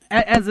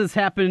as has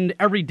happened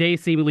every day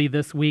seemingly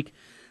this week,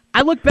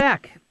 I look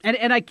back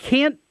and I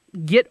can't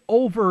get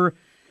over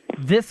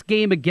this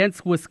game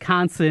against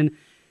Wisconsin.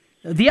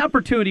 The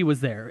opportunity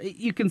was there.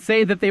 You can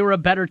say that they were a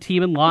better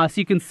team and lost.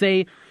 You can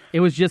say it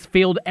was just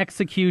failed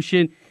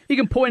execution. You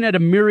can point at a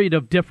myriad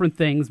of different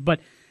things, but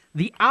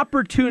the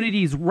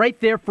opportunity is right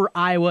there for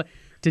Iowa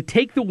to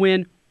take the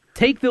win,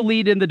 take the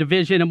lead in the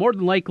division, and more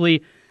than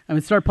likely,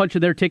 start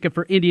punching their ticket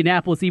for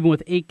Indianapolis even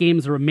with 8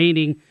 games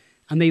remaining,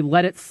 and they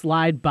let it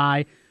slide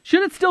by.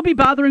 Should it still be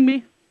bothering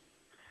me?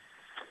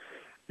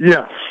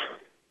 Yes.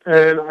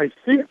 And I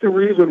think the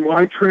reason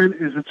why, Trent,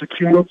 is it's a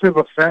cumulative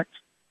effect.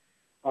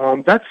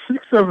 That's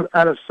 6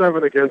 out of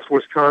 7 against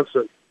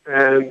Wisconsin.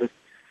 And,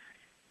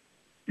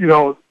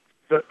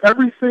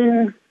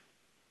 everything,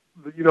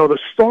 the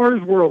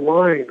stars were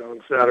aligned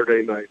on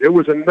Saturday night. It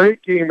was a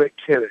night game at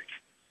Kinnick.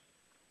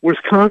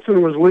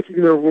 Wisconsin was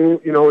licking their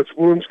wound, its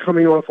wounds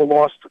coming off a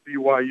loss to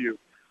BYU.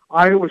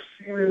 Iowa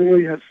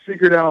seemingly had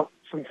figured out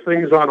some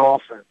things on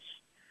offense.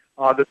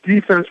 The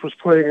defense was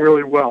playing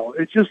really well.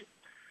 It just,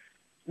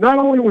 not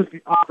only was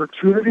the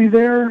opportunity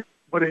there,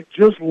 but it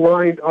just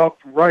lined up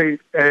right,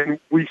 and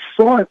we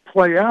saw it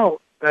play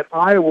out that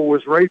Iowa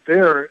was right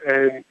there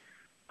and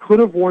could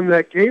have won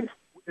that game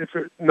if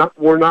it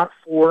were not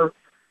for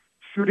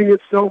shooting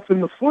itself in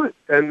the foot,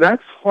 and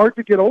that's hard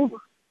to get over.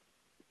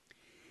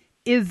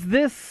 Is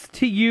this,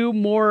 to you,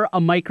 more a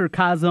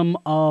microcosm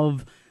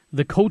of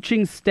the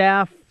coaching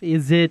staff?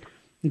 Is it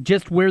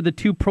just where the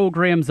two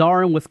programs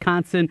are, and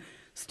Wisconsin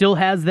still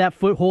has that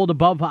foothold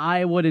above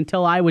Iowa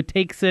until Iowa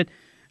takes it?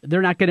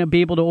 They're not going to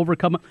be able to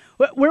overcome it.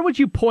 Where would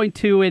you point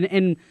to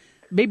in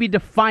maybe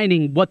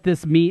defining what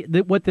this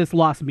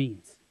loss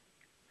means?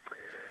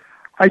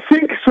 I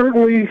think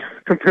certainly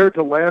compared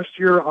to last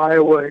year,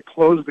 Iowa had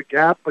closed the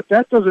gap, but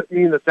that doesn't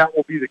mean that that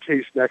will be the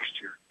case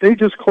next year. They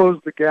just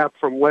closed the gap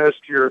from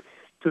last year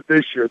to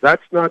this year.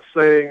 That's not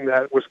saying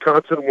that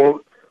Wisconsin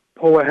won't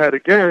pull ahead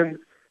again,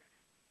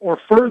 or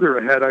further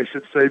ahead, I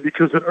should say,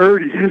 because it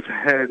already is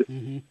ahead.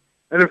 Mm-hmm.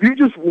 And if you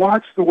just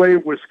watch the way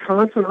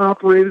Wisconsin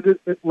operated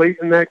it late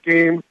in that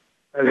game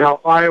and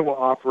how Iowa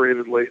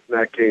operated late in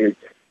that game,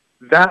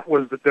 that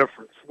was the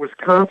difference.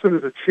 Wisconsin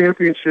is a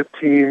championship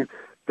team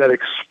that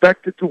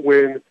expected to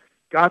win,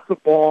 got the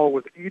ball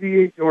with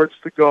 88 yards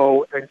to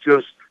go, and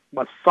just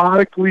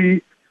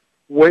methodically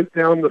went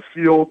down the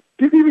field,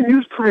 didn't even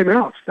use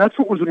timeouts. That's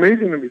what was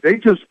amazing to me. They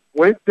just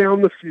went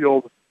down the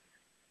field,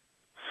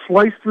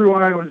 sliced through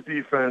Iowa's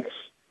defense,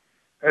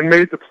 and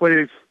made the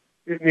plays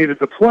it needed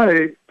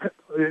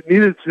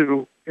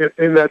to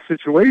in that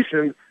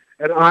situation,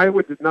 and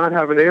Iowa did not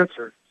have an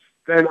answer.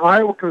 Then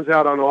Iowa comes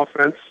out on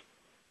offense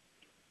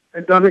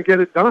and doesn't get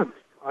it done.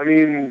 I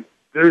mean,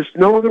 there's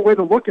no other way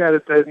to look at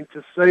it than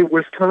to say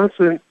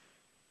Wisconsin,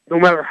 no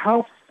matter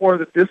how far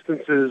the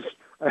distance is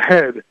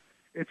ahead,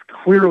 it's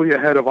clearly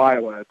ahead of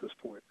Iowa at this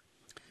point.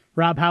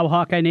 Rob Howe,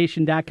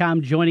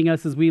 HawkeyeNation.com, joining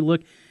us as we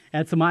look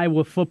at some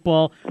Iowa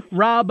football.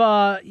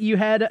 Rob, you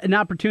had an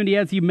opportunity,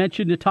 as you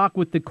mentioned, to talk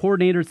with the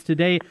coordinators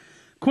today.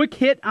 Quick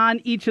hit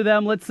on each of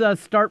them. Let's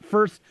start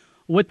first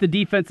with the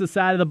defensive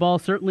side of the ball.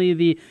 Certainly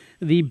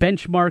the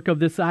benchmark of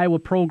this Iowa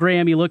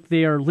program. You look,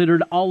 they are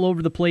littered all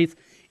over the place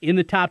in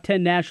the top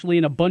 10 nationally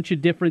in a bunch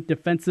of different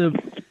defensive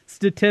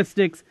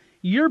statistics.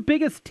 Your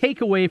biggest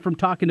takeaway from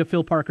talking to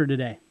Phil Parker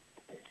today?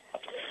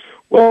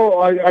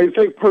 Well, I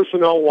think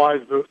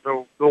personnel-wise,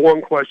 the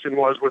one question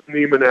was with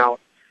Neiman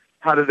out,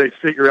 how do they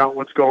figure out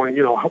what's going,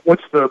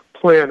 what's the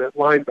plan at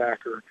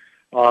linebacker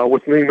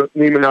with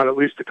Neiman out at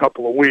least a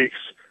couple of weeks.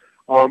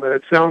 And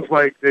it sounds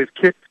like they've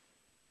kicked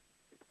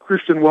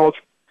Christian Welch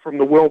from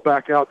the Will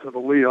back out to the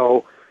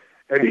Leo,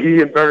 and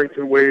he and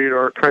Barrington Wade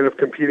are kind of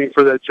competing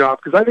for that job,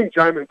 because I think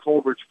Jaimin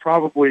Colbert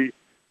probably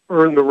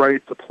earned the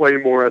right to play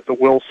more at the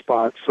Will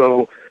spot.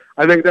 So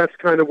I think that's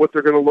kind of what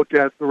they're going to look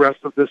at the rest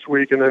of this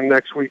week and then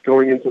next week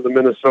going into the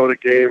Minnesota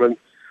game.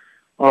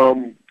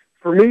 And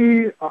for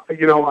me,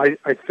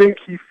 I think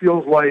he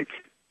feels like,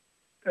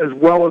 as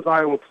well as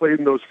Iowa played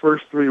in those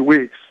first 3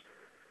 weeks,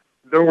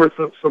 there were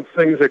some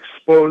things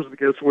exposed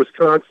against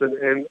Wisconsin,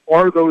 and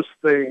are those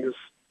things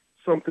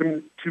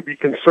something to be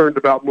concerned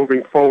about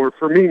moving forward?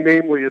 For me,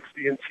 namely, it's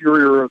the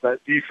interior of that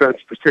defense,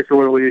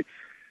 particularly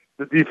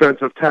the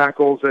defensive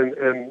tackles and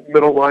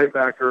middle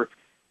linebacker.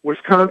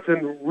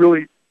 Wisconsin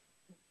really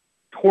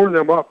tore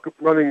them up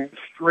running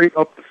straight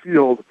up the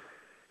field.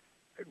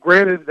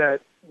 Granted that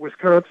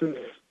Wisconsin's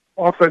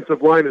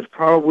offensive line is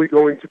probably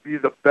going to be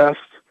the best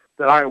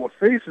that Iowa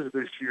faces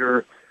this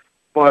year,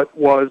 but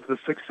was the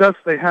success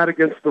they had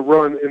against the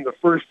run in the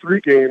first 3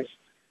 games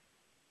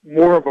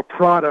more of a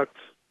product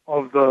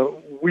of the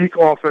weak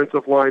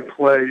offensive line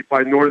play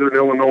by Northern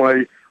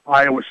Illinois,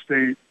 Iowa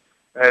State,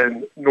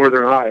 and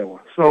Northern Iowa?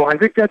 So I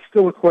think that's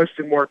still a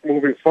question mark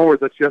moving forward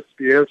that's yet to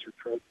be answered,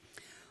 Trent.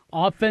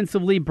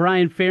 Offensively,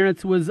 Brian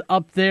Ferentz was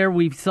up there.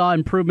 We saw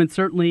improvement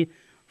certainly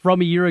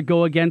from a year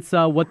ago against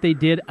what they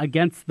did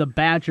against the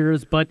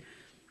Badgers. But,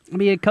 I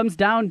mean, it comes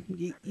down,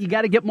 you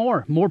got to get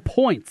more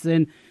points.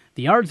 And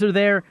the yards are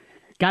there.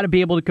 Got to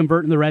be able to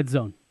convert in the red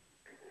zone.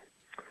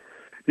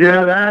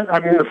 Yeah,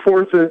 the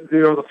fourth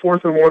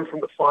and 1 from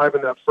the 5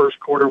 in that first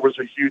quarter was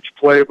a huge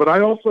play. But I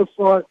also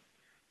thought,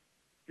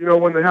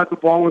 when they had the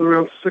ball with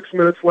around 6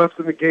 minutes left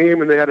in the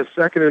game and they had a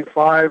 2nd and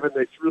 5 and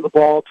they threw the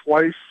ball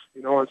twice,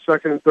 on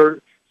second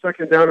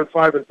down and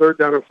 5 and 3rd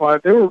down and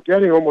 5, they were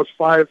getting almost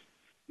 5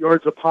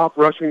 yards a pop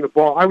rushing the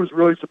ball. I was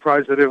really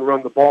surprised they didn't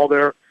run the ball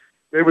there.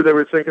 Maybe they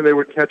were thinking they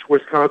would catch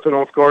Wisconsin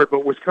off guard,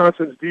 but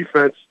Wisconsin's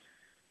defense,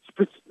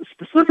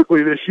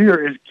 specifically this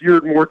year, is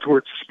geared more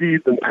towards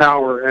speed than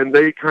power, and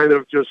they kind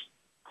of just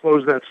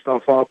close that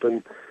stuff up.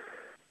 And,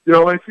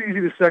 it's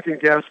easy to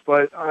second guess,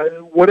 but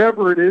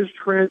whatever it is,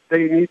 Trent,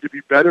 they need to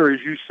be better,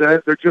 as you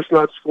said. They're just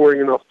not scoring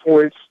enough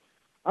points.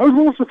 I was a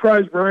little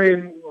surprised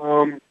Brian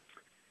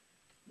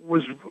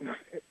was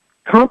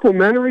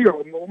complimentary, or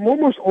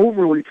almost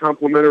overly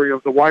complimentary,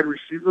 of the wide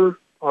receiver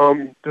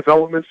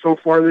development so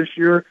far this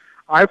year.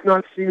 I've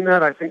not seen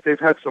that. I think they've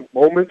had some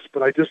moments,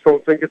 but I just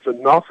don't think it's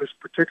enough,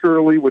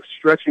 particularly with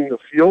stretching the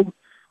field.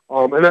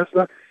 And that's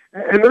not.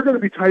 And they're going to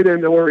be tight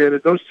end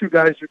oriented. Those two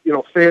guys,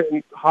 Fant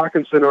and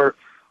Hawkinson, are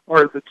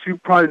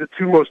probably the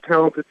two most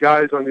talented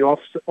guys on the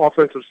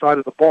offensive side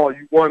of the ball.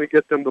 You want to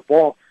get them the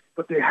ball,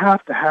 but they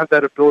have to have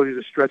that ability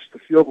to stretch the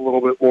field a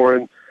little bit more.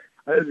 And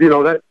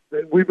that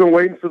we've been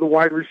waiting for the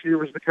wide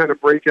receivers to kind of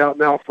break out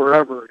now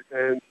forever,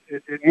 and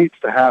it needs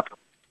to happen.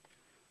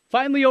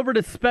 Finally, over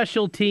to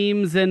special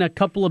teams and a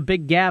couple of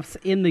big gaffes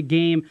in the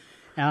game.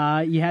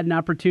 You had an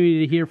opportunity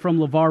to hear from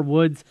LeVar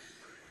Woods.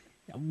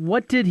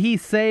 What did he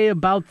say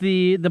about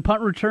the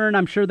punt return?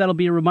 I'm sure that'll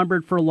be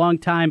remembered for a long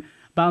time,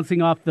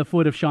 bouncing off the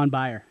foot of Sean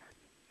Beyer.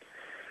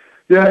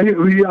 Yeah,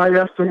 I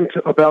asked him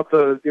about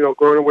the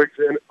Groeneweg's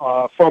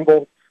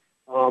fumble.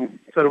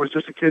 Said it was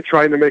just a kid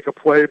trying to make a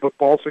play, but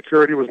ball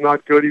security was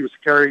not good. He was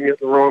carrying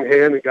it in the wrong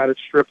hand and got it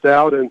stripped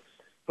out, and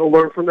he'll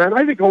learn from that. And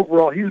I think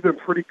overall he's been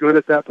pretty good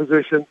at that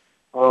position.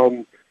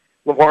 LeVar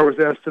was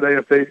asked today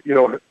if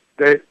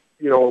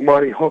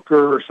Amani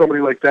Hooker or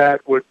somebody like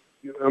that would,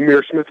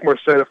 Amir Smith-More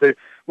said if they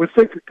would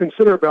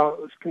consider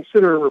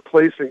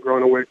replacing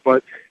Groeneweg,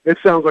 but it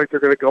sounds like they're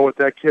going to go with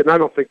that kid, and I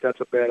don't think that's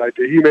a bad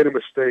idea. He made a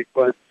mistake,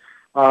 but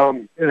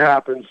it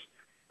happens.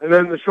 And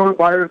then the Sean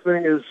Beyer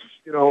thing is,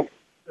 the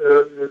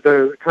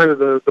kind of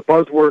the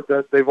buzzword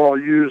that they've all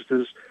used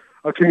is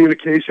a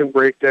communication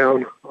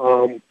breakdown.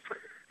 And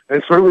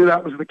certainly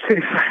that was the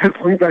case. I had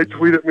one guy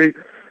tweet at me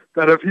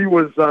that if he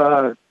was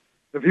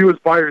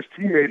Beyer's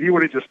teammate, he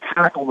would have just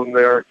tackled him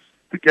there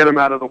to get him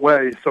out of the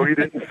way. So he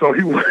wouldn't go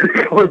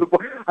in the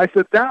ball. I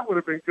said that would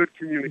have been good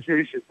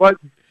communication. But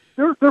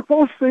they're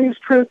both things,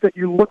 Trent, that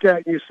you look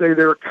at and you say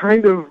they're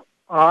kind of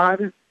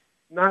odd,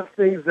 not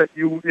things that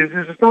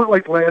it's not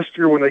like last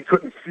year when they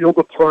couldn't field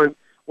a punt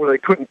or they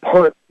couldn't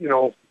punt,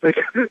 they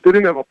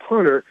didn't have a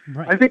punter.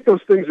 Right. I think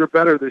those things are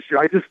better this year.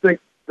 I just think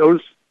those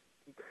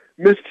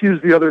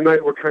miscues the other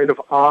night were kind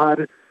of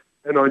odd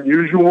and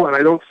unusual, and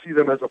I don't see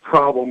them as a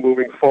problem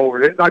moving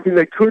forward.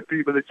 They could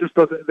be, but it just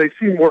doesn't. They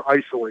seem more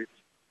isolated.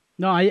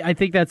 No, I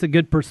think that's a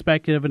good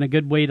perspective and a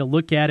good way to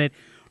look at it.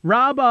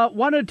 Rob,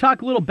 wanted to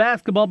talk a little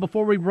basketball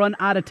before we run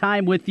out of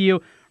time with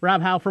you.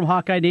 Rob Howe from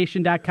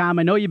HawkeyeNation.com.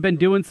 I know you've been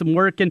doing some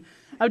work, and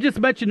I just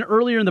mentioned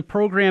earlier in the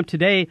program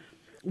today,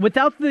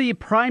 without the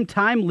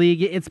primetime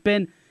league, it's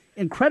been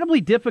incredibly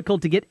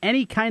difficult to get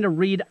any kind of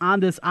read on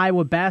this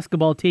Iowa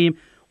basketball team.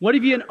 What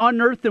have you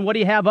unearthed, and what do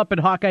you have up at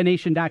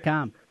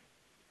HawkeyeNation.com?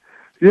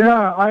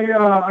 Yeah,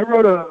 I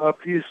wrote a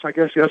piece, I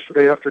guess,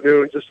 yesterday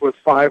afternoon, just with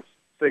five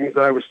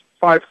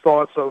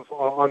thoughts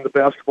on the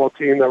basketball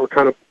team that were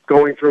kind of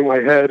going through my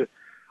head.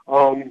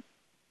 And,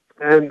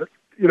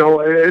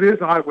 it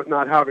is odd with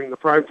not having the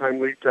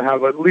primetime league to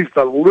have at least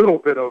a little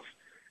bit of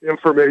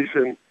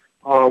information.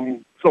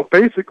 So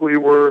basically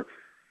we're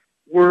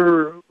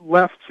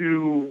left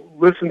to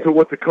listen to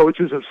what the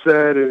coaches have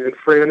said and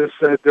Fran has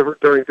said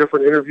during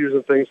different interviews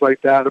and things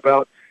like that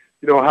about,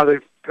 how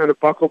they've kind of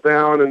buckled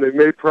down and they've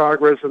made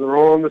progress and they're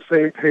all on the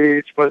same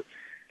page. But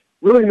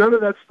really none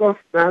of that stuff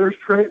matters,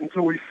 Trent,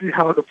 until we see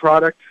how the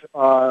product,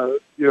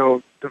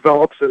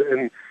 develops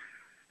and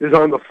is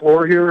on the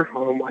floor here.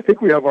 I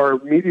think we have our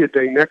media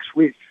day next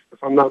week,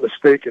 if I'm not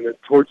mistaken,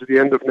 towards the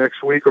end of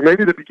next week, or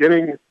maybe the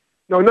beginning.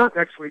 No, not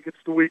next week. It's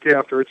the week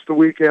after. It's the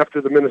week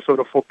after the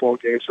Minnesota football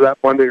game, so that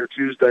Monday or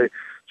Tuesday.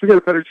 So we get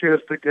a better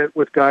chance to get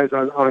with guys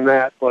on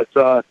that. But,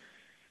 as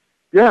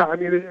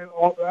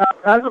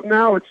of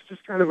now, it's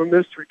just kind of a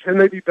mystery. Can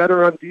they be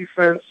better on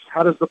defense?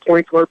 How does the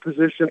point guard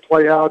position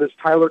play out? Is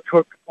Tyler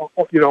Cook,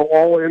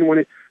 all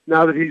in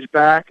now that he's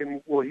back?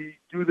 And will he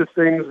do the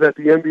things that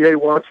the NBA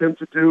wants him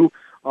to do,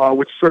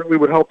 which certainly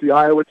would help the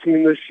Iowa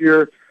team this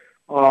year?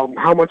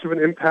 How much of an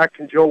impact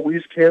can Joe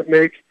Wieskamp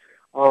make?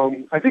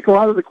 I think a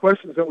lot of the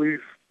questions that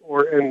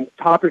and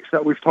topics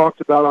that we've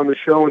talked about on the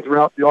show and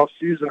throughout the off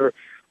season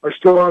are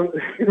still on,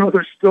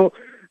 they're still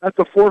at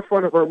the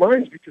forefront of our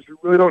minds because we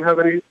really don't have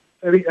any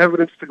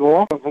evidence to go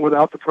off of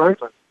without the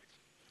primetime.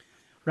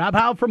 Rob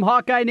Howe from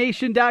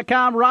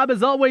HawkeyeNation.com. Rob,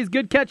 as always,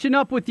 good catching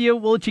up with you.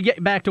 We'll let you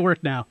get back to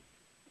work now.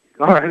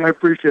 All right, I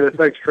appreciate it.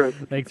 Thanks, Trent.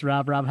 Thanks,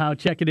 Rob. Rob Howe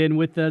checking in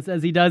with us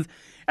as he does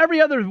every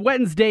other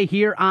Wednesday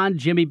here on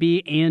Jimmy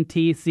B and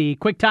TC.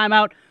 Quick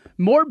timeout.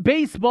 More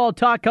baseball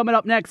talk coming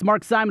up next.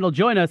 Mark Simon will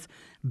join us.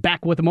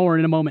 Back with more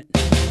in a moment.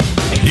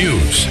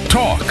 News,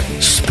 talk,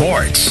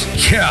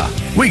 sports. Yeah,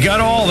 we got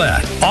all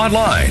that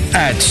online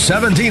at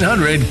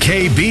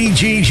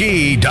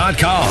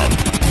 1700kbgg.com.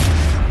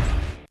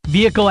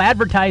 Vehicle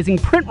advertising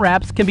print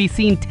wraps can be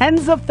seen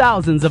tens of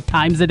thousands of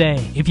times a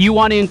day. If you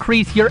want to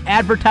increase your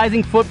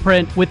advertising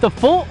footprint with the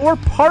full or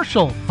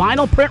partial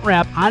vinyl print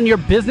wrap on your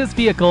business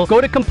vehicle, go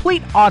to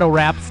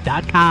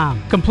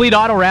CompleteAutoWraps.com. Complete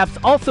Auto Wraps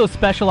also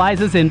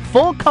specializes in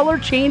full color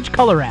change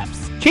color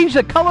wraps. Change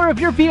the color of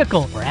your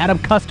vehicle or add a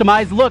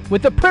customized look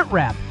with a print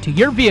wrap to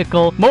your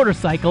vehicle,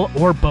 motorcycle,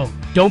 or boat.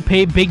 Don't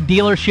pay big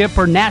dealership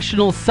or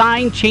national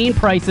sign chain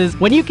prices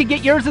when you can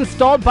get yours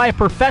installed by a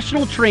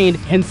professional trained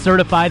and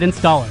certified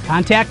installer.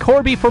 Contact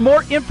Corby for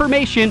more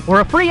information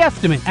or a free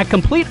estimate at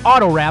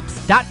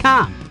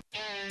CompleteAutoWraps.com.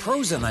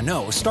 Pros in the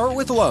know start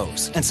with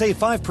Lowe's and save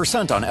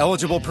 5% on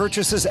eligible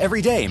purchases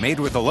every day made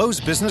with a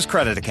Lowe's Business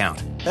Credit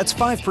Account. That's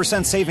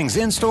 5% savings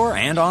in-store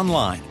and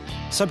online.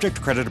 Subject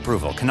to credit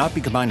approval. Cannot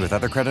be combined with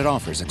other credit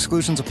offers.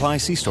 Exclusions apply.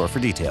 See store for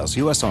details.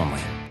 U.S. only.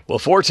 Well,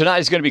 for tonight,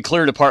 it's going to be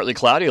clear to partly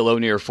cloudy, a low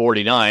near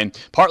 49.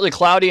 Partly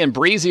cloudy and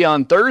breezy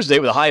on Thursday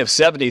with a high of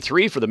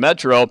 73 for the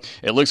Metro.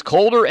 It looks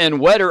colder and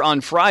wetter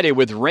on Friday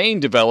with rain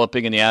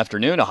developing in the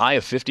afternoon, a high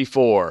of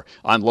 54.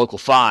 I'm Local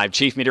 5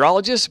 Chief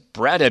Meteorologist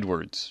Brad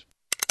Edwards.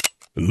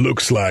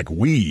 Looks like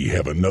we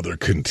have another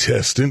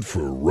contestant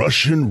for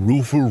Russian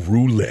Roofer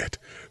Roulette.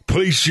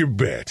 Place your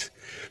bet.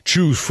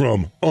 Choose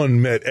from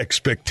unmet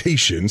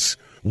expectations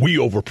we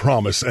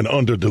overpromise and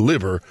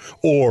underdeliver,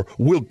 or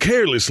we'll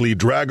carelessly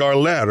drag our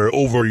ladder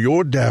over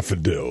your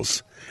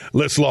daffodils.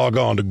 Let's log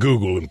on to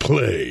Google and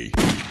play.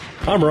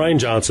 I'm Ryan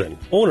Johnson,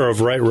 owner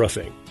of Wright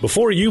Roofing.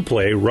 Before you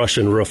play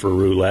Russian Roofer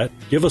Roulette,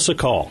 give us a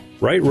call.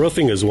 Wright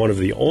Roofing is one of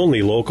the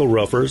only local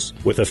roofers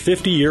with a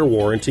 50-year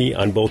warranty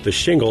on both the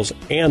shingles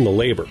and the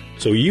labor.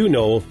 So you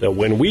know that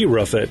when we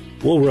roof it,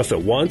 we'll roof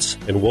it once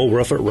and we'll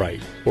roof it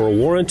right. For a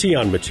warranty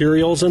on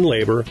materials and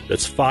labor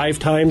that's 5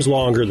 times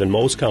longer than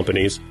most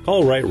companies,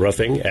 call Wright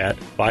Roofing at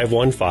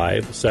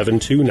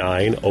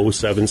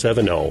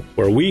 515-729-0770,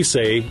 where we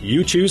say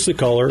you choose the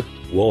color,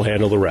 we'll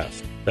handle the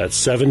rest. That's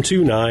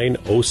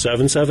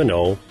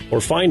 729-0770,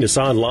 or find us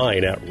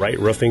online at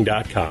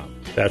wrightroofing.com.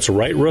 That's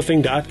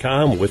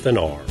wrightroofing.com with an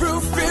R.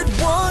 Roof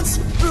it once,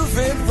 roof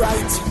it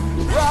right.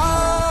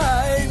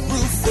 Right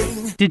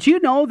Roofing. Did you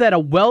know that a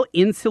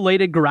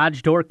well-insulated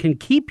garage door can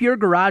keep your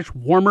garage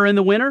warmer in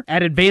the winter?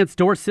 At Advanced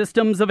Door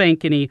Systems of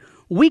Ankeny,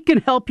 we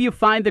can help you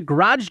find the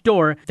garage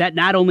door that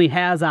not only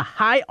has a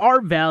high R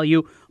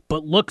value,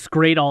 but looks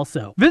great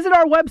also. Visit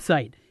our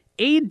website,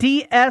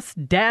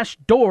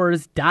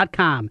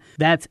 ads-doors.com.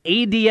 That's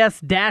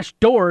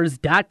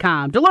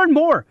ads-doors.com to learn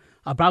more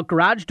about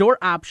garage door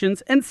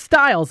options and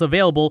styles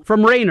available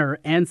from Rainer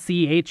and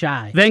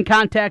CHI. Then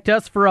contact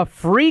us for a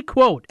free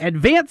quote.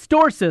 Advanced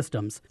Door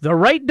Systems, the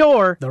right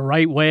door, the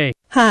right way.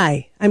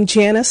 Hi, I'm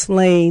Janice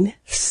Lane,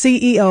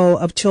 CEO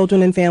of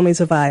Children and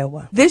Families of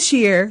Iowa. This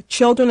year,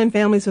 Children and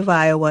Families of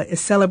Iowa is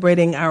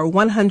celebrating our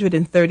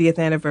 130th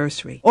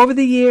anniversary. Over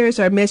the years,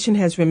 our mission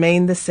has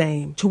remained the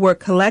same: to work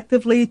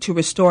collectively to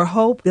restore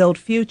hope, build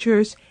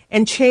futures,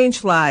 and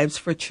change lives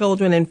for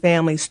children and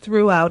families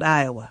throughout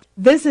Iowa.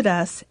 Visit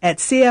us at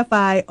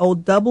cfiowa.org.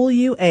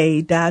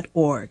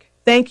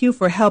 Thank you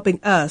for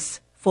helping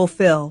us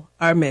fulfill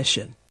our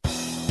mission.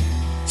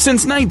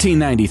 Since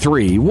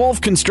 1993, Wolf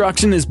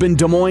Construction has been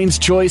Des Moines'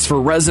 choice for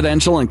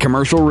residential and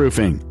commercial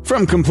roofing.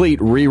 From complete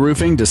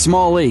re-roofing to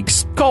small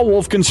leaks, call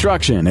Wolf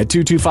Construction at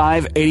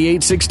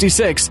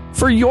 225-8866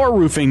 for your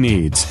roofing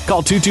needs.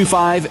 Call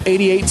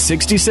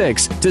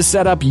 225-8866 to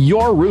set up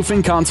your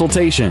roofing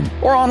consultation,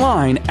 or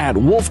online at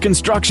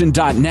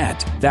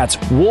wolfconstruction.net. That's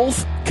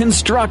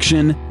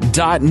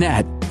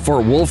wolfconstruction.net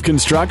for Wolf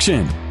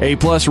Construction. A+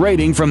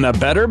 rating from the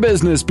Better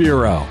Business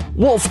Bureau.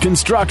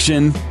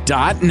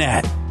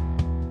 wolfconstruction.net.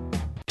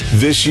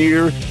 This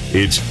year,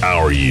 it's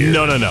our year.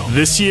 No.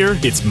 This year,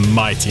 it's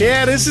my team.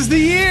 Yeah, this is the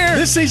year.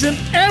 This season,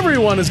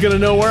 everyone is going to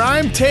know where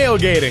I'm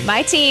tailgating.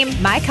 My team,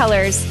 my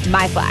colors,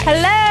 my flag.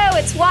 Hello,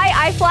 it's why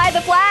I fly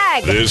the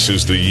flag. This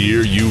is the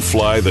year you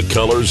fly the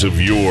colors of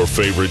your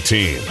favorite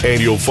team. And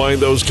you'll find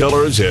those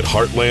colors at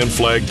Heartland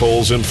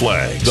Flagpoles and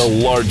Flags, the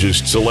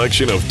largest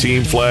selection of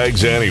team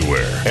flags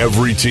anywhere.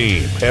 Every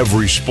team,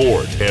 every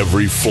sport,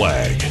 every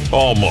flag.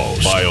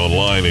 Almost. Buy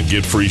online and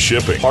get free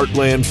shipping.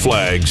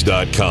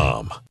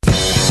 Heartlandflags.com.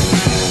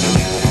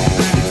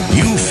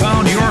 You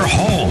found your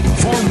home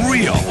for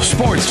real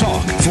sports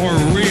talk for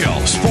real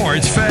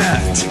sports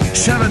fans.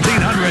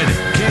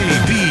 1700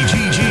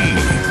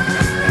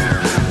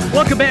 KBGG.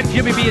 Welcome back.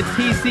 Jimmy B and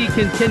TC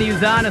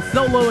continues on a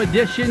solo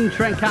edition.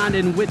 Trent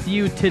Condon with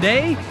you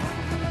today.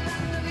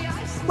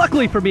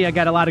 Luckily for me, I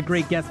got a lot of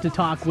great guests to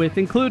talk with,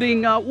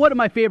 including one of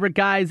my favorite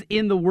guys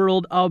in the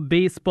world of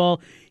baseball.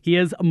 He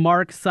is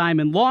Mark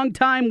Simon,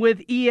 longtime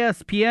with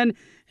ESPN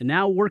and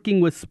now working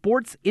with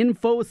Sports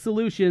Info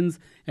Solutions,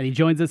 and he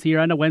joins us here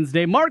on a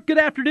Wednesday. Mark, good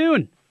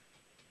afternoon.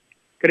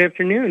 Good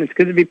afternoon. It's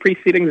good to be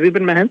preceding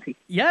Zubin Mehenti.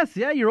 Yes,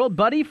 your old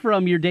buddy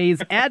from your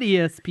days at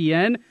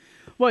ESPN.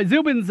 Well,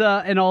 Zubin's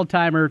an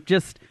all-timer,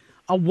 just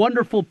a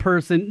wonderful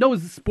person,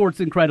 knows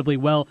sports incredibly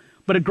well,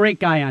 but a great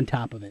guy on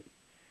top of it.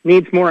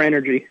 Needs more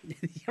energy.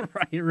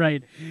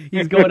 Right.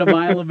 He's going a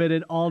mile a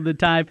minute all the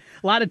time.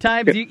 A lot of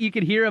times you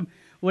can hear him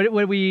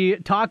when we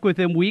talk with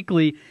him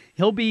weekly.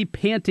 He'll be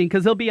panting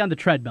because he'll be on the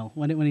treadmill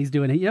when he's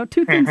doing it.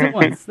 Two things at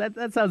once.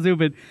 That's how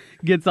Zubin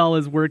gets all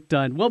his work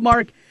done. Well,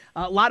 Mark,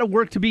 a lot of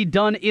work to be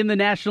done in the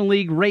National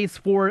League race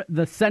for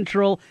the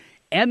Central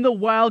and the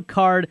wild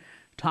card.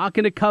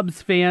 Talking to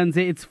Cubs fans,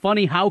 it's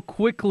funny how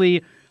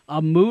quickly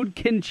a mood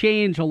can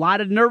change. A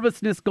lot of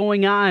nervousness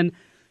going on.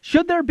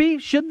 Should there be?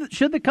 Should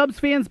the Cubs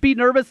fans be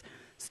nervous?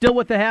 Still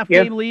with the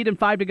half-game lead and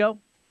 5 to go?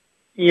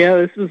 Yeah,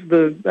 this is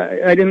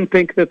I didn't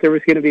think that there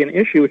was going to be an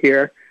issue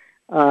here,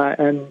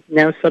 and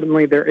now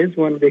suddenly there is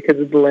one because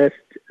of the last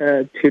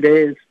 2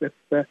 days with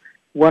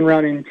 1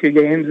 run in 2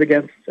 games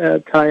against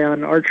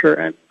Tyon Archer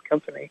and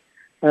company.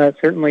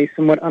 Certainly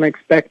somewhat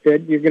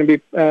unexpected. You're going to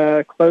be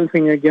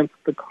closing against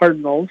the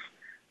Cardinals,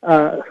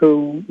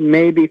 who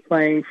may be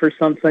playing for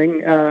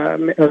something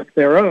of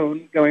their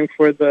own, going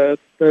for the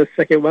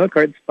second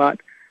wildcard spot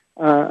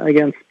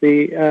against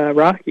the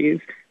Rockies.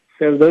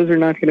 So those are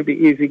not going to be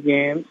easy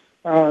games.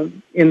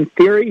 In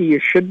theory,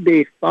 you should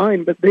be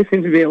fine, but they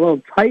seem to be a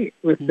little tight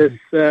with this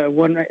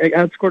one.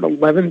 Outscored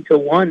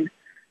 11-1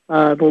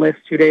 the last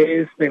 2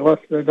 days. They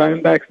lost to the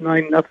Diamondbacks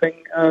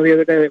 9-0 the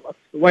other day. They lost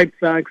to the White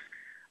Sox.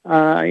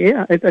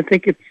 I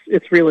think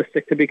it's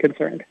realistic to be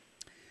concerned.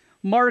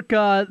 Mark,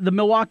 the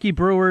Milwaukee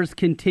Brewers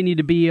continue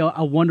to be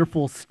a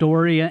wonderful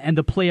story, and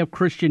the play of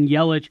Christian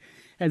Yelich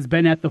has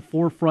been at the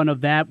forefront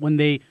of that when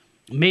they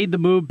made the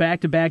move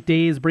back-to-back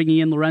days, bringing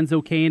in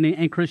Lorenzo Cain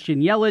and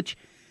Christian Yelich.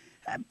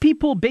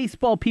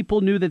 Baseball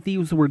people knew that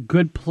these were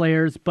good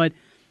players, but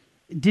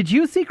did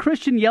you see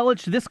Christian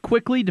Yelich this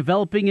quickly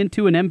developing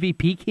into an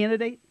MVP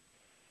candidate?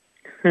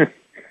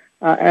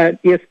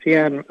 At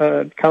ESPN,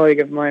 a colleague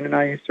of mine and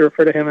I used to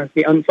refer to him as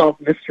the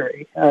unsolved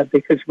mystery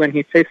because when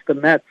he faced the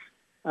Mets,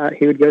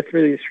 he would go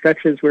through these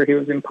stretches where he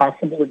was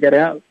impossible to get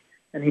out,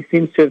 and he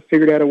seems to have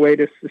figured out a way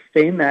to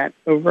sustain that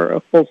over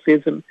a full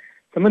season.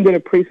 Someone did a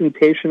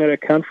presentation at a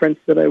conference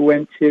that I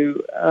went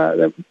to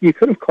that you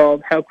could have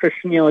called How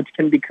Christian Yelich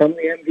Can Become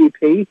the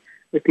MVP,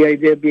 with the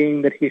idea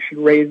being that he should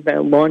raise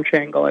that launch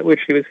angle at which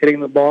he was hitting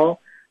the ball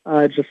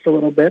just a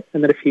little bit,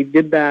 and that if he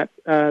did that,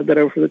 that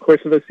over the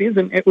course of a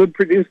season, it would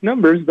produce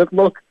numbers that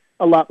look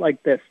a lot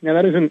like this. Now,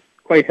 that isn't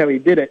quite how he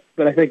did it,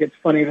 but I think it's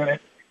funny that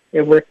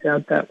it worked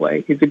out that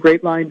way. He's a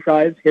great line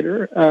drive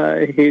hitter.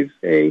 He's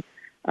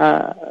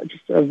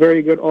just a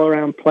very good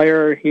all-around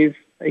player. He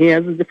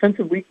has a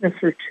defensive weakness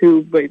or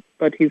two,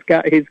 but he's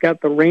got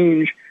the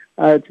range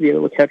to be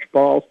able to catch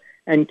balls.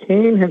 And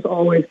Cain has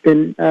always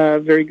been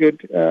very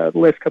good the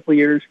last couple of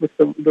years with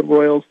the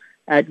Royals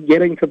at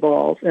getting to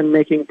balls and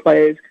making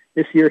plays.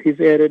 This year he's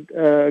added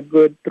a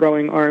good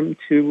throwing arm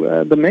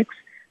to the mix,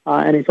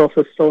 and he's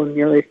also stolen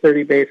nearly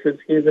 30 bases.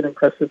 He's an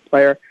impressive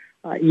player.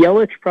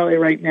 Yelich probably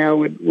right now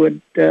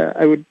would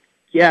I would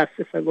guess,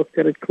 if I looked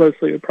at it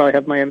closely, would probably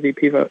have my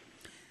MVP vote.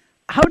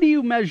 How do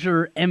you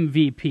measure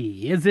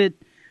MVP? Is it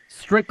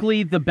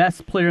strictly the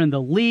best player in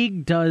the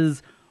league?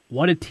 Does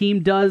what a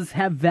team does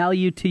have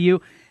value to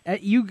you?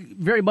 You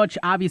very much,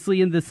 obviously,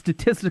 in the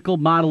statistical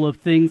model of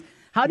things.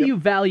 How do you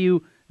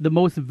value the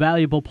most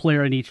valuable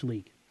player in each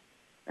league?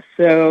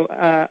 So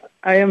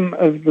I am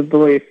of the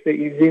belief that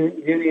you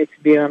do need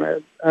to be on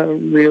a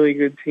really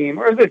good team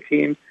or a good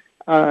team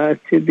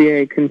to be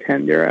a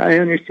contender. I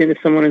understand if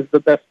someone is the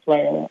best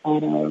player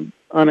on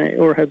a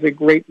or has a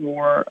great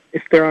WAR.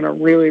 If they're on a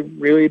really,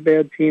 really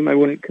bad team, I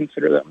wouldn't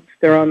consider them. If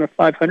they're on a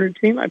 500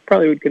 team, I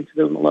probably would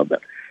consider them a little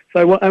bit.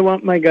 So I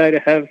want my guy to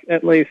have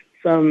at least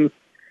some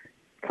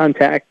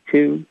contact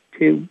to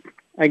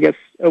I guess,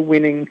 a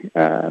winning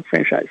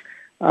franchise,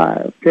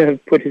 to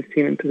have put his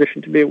team in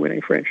position to be a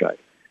winning franchise.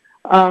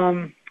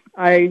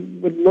 I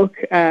would look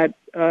at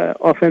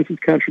offensive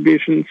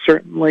contributions,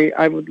 certainly.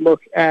 I would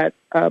look at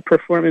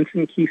performance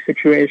in key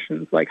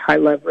situations, like high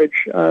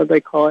leverage, they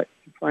call it.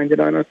 You can find it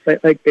on a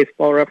site like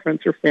Baseball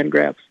Reference or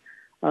Fangraphs.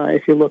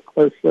 If you look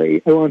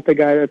closely, I want the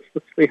guy that's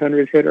the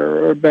 300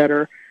 hitter or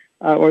better,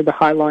 or the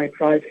high line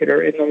drive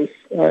hitter in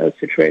those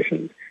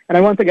situations. And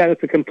I want the guy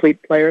that's a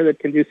complete player that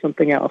can do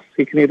something else.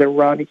 He can either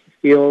run, he can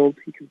field,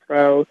 he can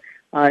throw.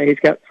 He's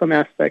got some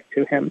aspect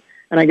to him.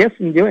 And I guess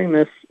in doing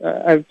this,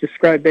 I've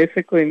described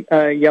basically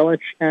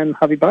Yelich and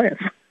Javi Baez.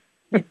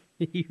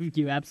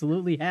 You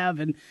absolutely have.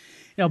 And,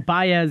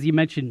 Baez, you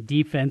mentioned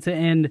defense.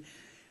 And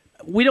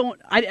we don't,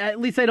 at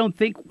least I don't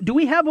think, do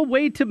we have a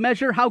way to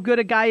measure how good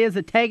a guy is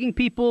at tagging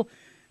people?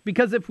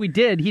 Because if we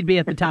did, he'd be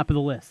at the top of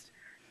the list.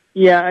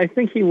 Yeah, I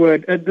think he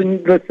would.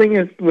 The thing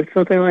is, with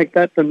something like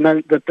that,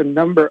 the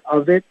number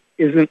of it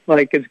isn't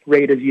like as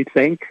great as you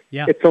think.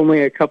 Yeah. It's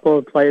only a couple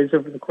of plays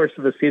over the course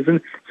of a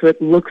season, so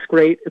it looks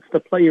great. It's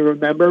the play you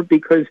remember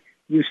because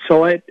you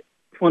saw it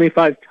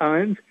 25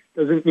 times.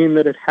 Doesn't mean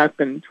that it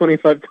happened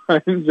 25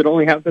 times. It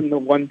only happened the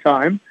one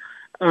time.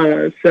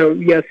 So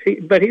yes,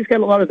 but he's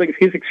got a lot of things.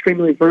 He's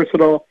extremely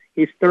versatile.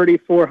 He's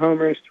 34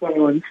 homers,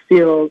 21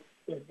 steals.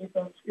 His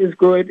defense is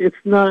good. It's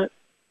not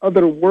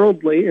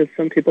otherworldly, as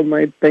some people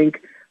might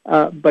think,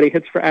 but he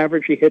hits for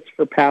average, he hits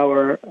for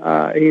power.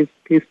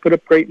 He's put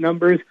up great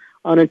numbers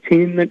on a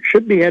team that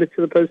should be headed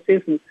to the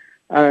postseason.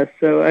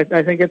 So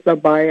I think it's a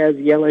Baez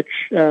Yelich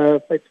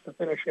fight to the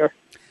finish here.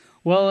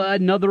 Well,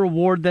 another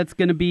award that's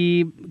going to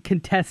be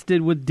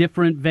contested with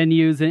different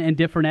venues and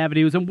different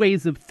avenues and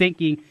ways of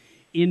thinking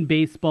in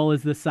baseball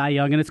is the Cy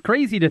Young. And it's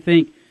crazy to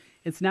think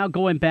it's now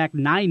going back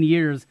 9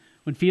 years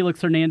when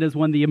Felix Hernandez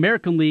won the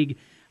American League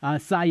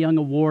Cy Young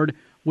Award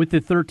with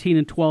the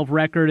 13-12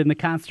 record and the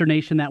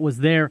consternation that was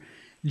there.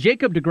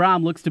 Jacob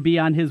deGrom looks to be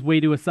on his way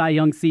to a Cy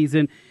Young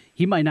season.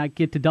 He might not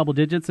get to double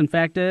digits. In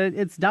fact,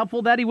 it's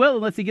doubtful that he will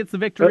unless he gets the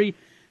victory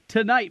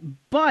tonight.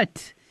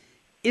 But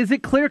is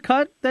it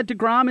clear-cut that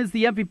deGrom is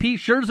the MVP?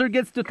 Scherzer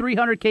gets to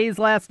 300 Ks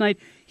last night.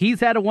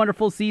 He's had a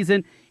wonderful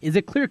season. Is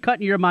it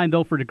clear-cut in your mind,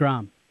 though, for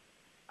deGrom?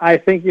 I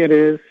think it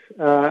is.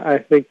 I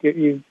think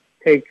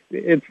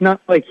it's not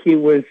like he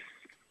was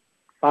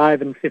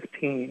 5 and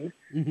 15,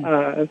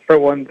 for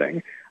one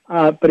thing.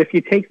 But if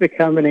you take the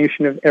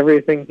combination of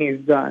everything he's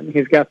done,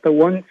 he's got the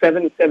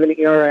 1.77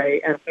 ERA,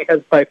 and he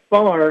has by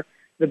far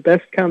the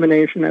best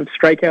combination of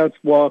strikeouts,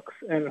 walks,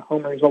 and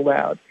homers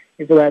allowed.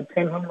 He's allowed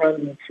 10 home runs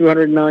in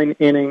 209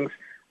 innings,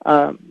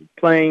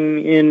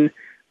 playing in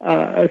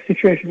a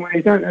situation where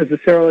he's not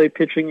necessarily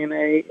pitching in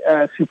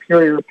a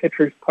superior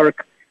pitcher's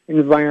park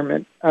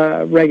environment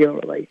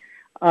regularly.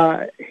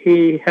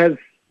 He has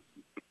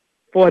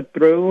fought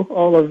through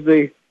all of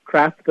the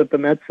crap that the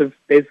Mets have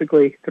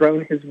basically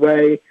thrown his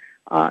way.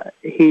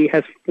 He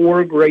has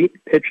 4 great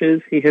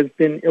pitches. He has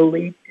been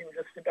elite in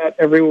just about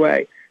every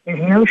way.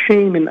 There's no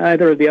shame in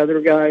either of the other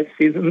guys'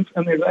 seasons,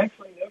 and there's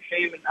actually no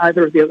shame in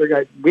either of the other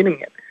guys winning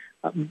it.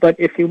 But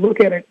if you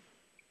look at it,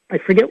 I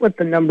forget what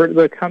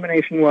the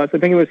combination was. I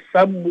think it was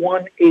sub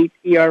 1.8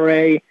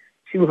 ERA,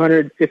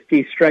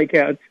 250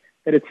 strikeouts.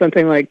 That it's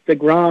something like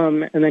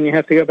DeGrom, and then you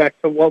have to go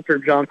back to Walter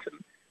Johnson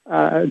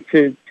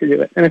to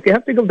do it. And if you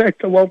have to go back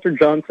to Walter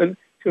Johnson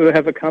to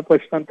have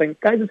accomplished something,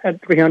 guys have had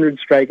 300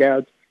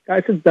 strikeouts.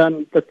 Guys have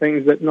done the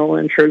things that Nola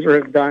and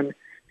Scherzer have done.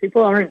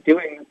 People aren't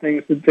doing the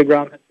things that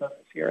DeGrom has done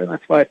this year, and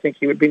that's why I think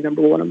he would be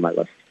number 1 on my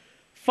list.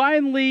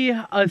 Finally,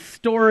 a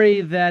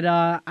story that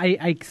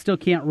I still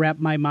can't wrap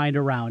my mind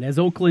around. As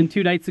Oakland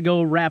 2 nights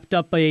ago wrapped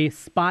up a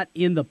spot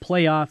in the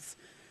playoffs,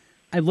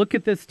 I look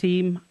at this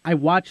team, I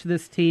watch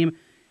this team.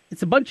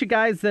 It's a bunch of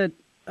guys that,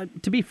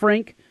 to be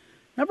frank,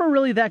 never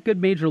really that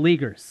good major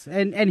leaguers.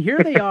 And here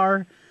they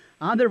are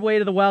on their way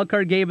to the wild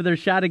card game of their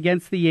shot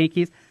against the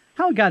Yankees.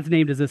 How in God's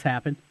name does this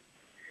happen?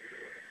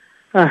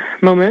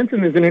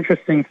 Momentum is an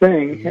interesting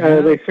thing.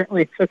 They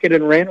certainly took it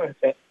and ran with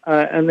it.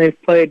 And they've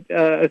played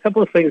a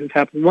couple of things have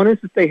happened. One is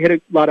that they hit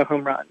a lot of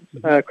home runs.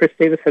 Chris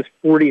Davis has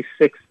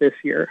 46 this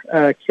year.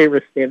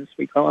 K-Ris Davis,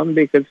 we call him,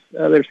 because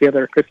there's the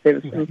other Chris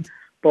Davis in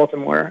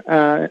Baltimore.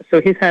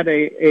 So he's had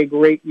a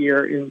great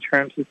year in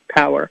terms of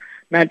power.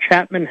 Matt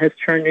Chapman has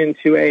turned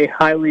into a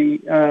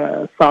highly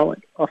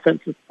solid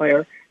offensive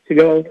player to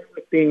go over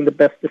with being the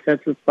best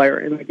defensive player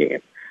in the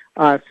game.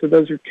 So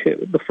those are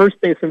 2. The first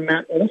baseman,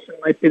 Matt Olson,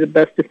 might be the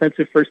best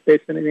defensive first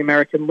baseman in the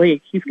American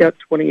League. He's got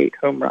 28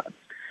 home runs.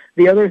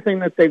 The other thing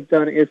that they've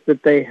done is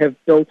that they have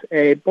built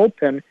a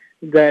bullpen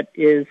that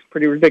is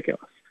pretty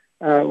ridiculous.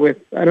 I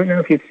don't know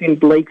if you've seen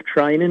Blake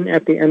Trinan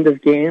at the end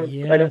of games.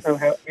 Yes. I don't know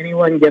how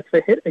anyone gets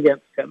a hit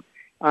against him.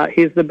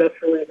 He's the best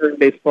reliever in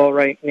baseball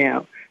right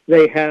now.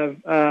 They have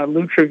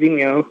Lou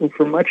Trevino, who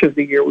for much of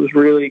the year was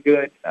really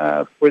good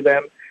for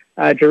them.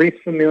 Jeurys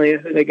Familia,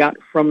 who they got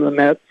from the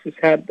Mets, has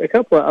had a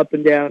couple of up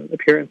and down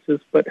appearances,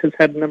 but has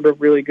had a number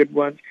of really good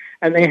ones.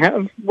 And they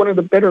have one of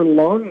the better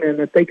long men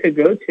that they could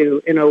go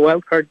to in a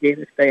wild card game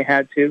if they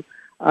had to,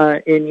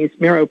 in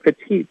Yusmeiro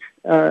Petit,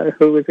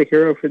 who was a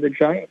hero for the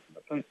Giants in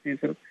the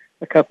postseason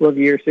a couple of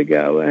years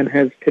ago and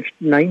has pitched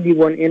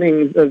 91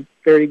 innings of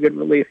very good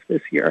relief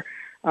this year.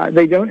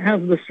 They don't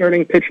have the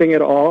starting pitching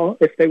at all.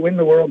 If they win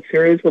the World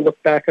Series, we'll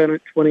look back on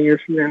it 20 years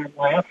from now and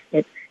laugh.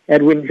 But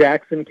Edwin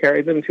Jackson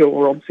carried them to a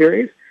World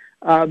Series.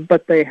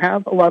 But they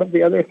have a lot of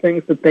the other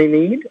things that they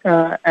need,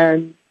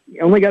 and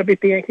you only got to beat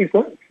the Yankees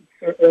once.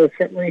 It's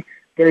certainly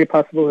very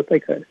possible that they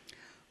could.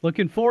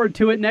 Looking forward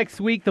to it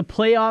next week. The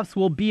playoffs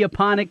will be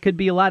upon it. Could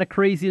be a lot of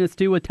craziness,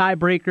 too, with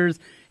tiebreakers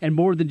and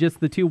more than just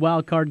the 2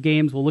 wild card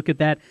games. We'll look at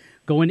that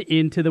going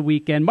into the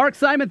weekend. Mark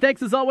Simon,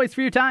 thanks as always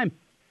for your time.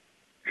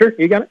 Sure,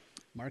 you got it.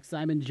 Mark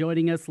Simon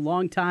joining us,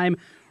 longtime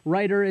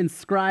writer and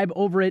scribe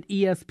over at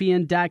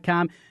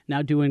ESPN.com,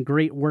 now doing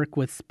great work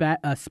with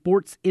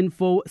Sports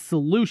Info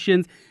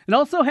Solutions, and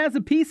also has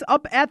a piece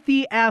up at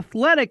The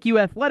Athletic. You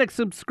Athletic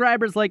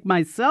subscribers like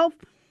myself,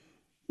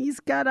 he's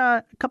got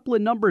a couple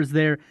of numbers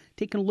there,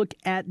 taking a look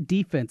at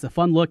defense. A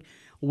fun look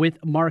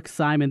with Mark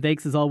Simon.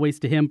 Thanks as always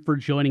to him for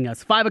joining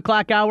us. 5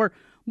 o'clock hour,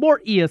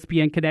 more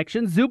ESPN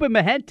connections. Zuba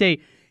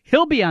Mahente,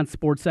 he'll be on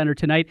SportsCenter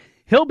tonight.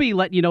 He'll be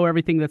letting you know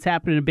everything that's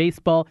happening in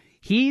baseball.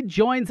 He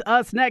joins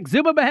us next.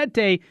 Zuba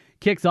Mahente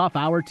kicks off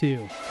hour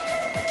 2.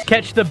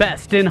 Catch the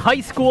best in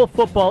high school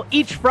football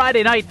each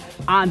Friday night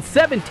on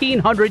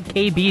 1700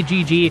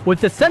 KBGG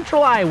with the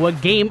Central Iowa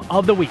Game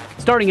of the Week,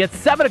 starting at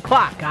 7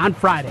 o'clock on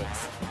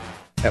Fridays.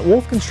 At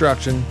Wolf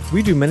Construction,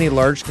 we do many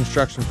large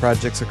construction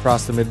projects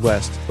across the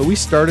Midwest, but we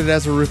started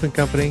as a roofing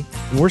company,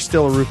 and we're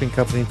still a roofing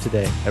company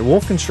today. At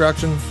Wolf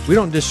Construction, we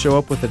don't just show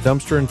up with a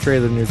dumpster and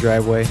trailer in your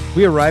driveway.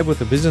 We arrive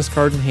with a business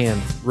card in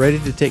hand, ready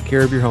to take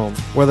care of your home.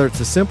 Whether it's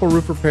a simple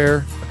roof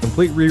repair, a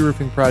complete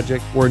re-roofing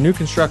project, or a new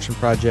construction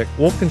project,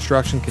 Wolf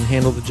Construction can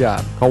handle the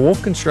job. Call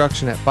Wolf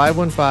Construction at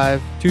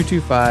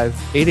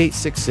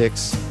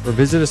 515-225-8866 or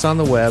visit us on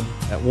the web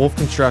at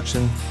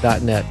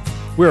wolfconstruction.net.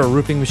 We're a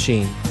roofing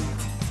machine.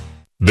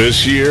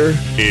 This year,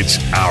 it's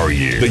our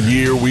year. The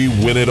year we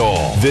win it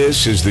all.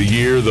 This is the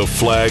year the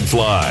flag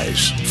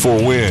flies. For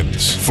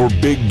wins, for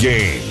big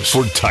games,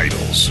 for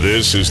titles.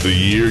 This is the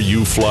year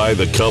you fly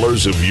the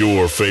colors of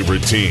your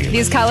favorite team.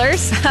 These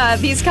colors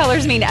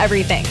mean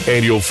everything.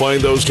 And you'll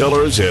find those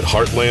colors at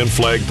Heartland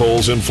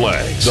Flagpoles and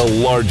Flags. The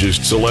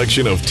largest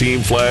selection of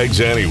team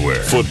flags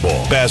anywhere.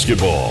 Football,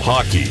 basketball,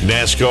 hockey,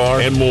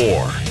 NASCAR, and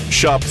more.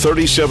 Shop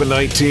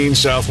 3719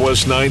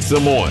 Southwest 9th Des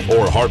Moines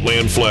or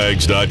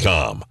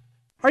heartlandflags.com.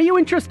 Are you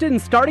interested in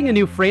starting a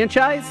new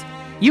franchise?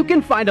 You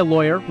can find a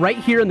lawyer right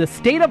here in the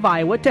state of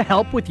Iowa to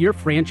help with your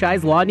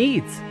franchise law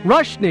needs.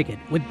 Rush Niggin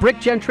with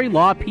Brick Gentry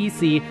Law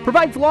PC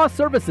provides law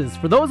services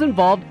for those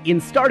involved in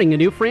starting a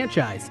new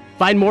franchise.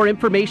 Find more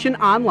information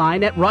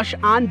online at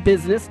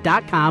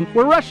rushonbusiness.com,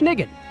 where Rush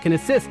Niggin can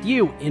assist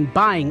you in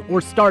buying or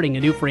starting a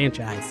new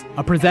franchise.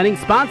 A presenting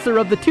sponsor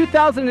of the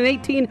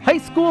 2018 high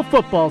school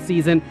football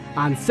season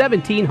on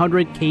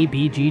 1700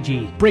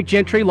 KBGG. Brick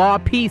Gentry Law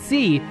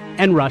PC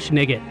and Rush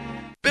Niggett.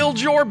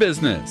 Build your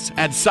business.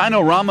 At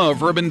Sinorama of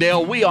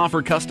Urbandale, we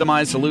offer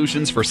customized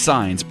solutions for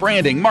signs,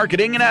 branding,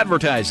 marketing, and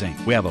advertising.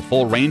 We have a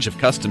full range of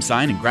custom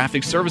sign and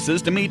graphic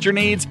services to meet your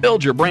needs,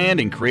 build your brand,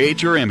 and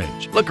create your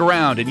image. Look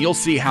around and you'll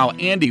see how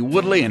Andy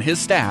Woodley and his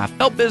staff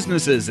help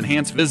businesses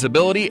enhance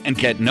visibility and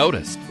get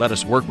noticed. Let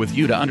us work with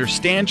you to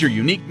understand your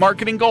unique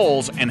marketing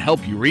goals and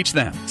help you reach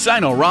them.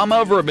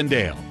 Sinorama of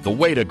Urbandale, the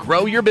way to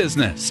grow your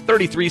business.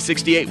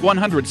 3368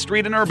 100th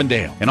Street in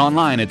Urbandale and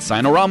online at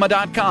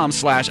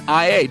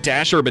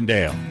sinorama.com/IA-Urbandale. Why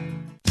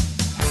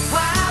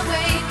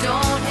wait?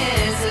 Don't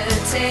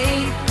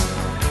hesitate.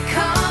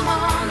 Come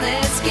on,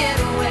 let's get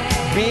away.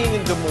 Being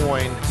in Des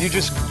Moines, you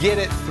just get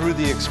it through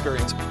the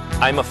experience.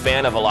 I'm a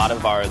fan of a lot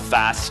of our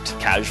fast,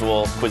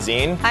 casual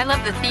cuisine. I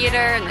love the theater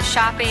and the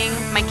shopping.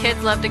 My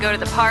kids love to go to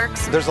the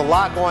parks. There's a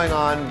lot going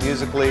on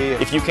musically.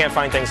 If you can't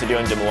find things to do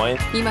in Des Moines,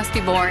 you must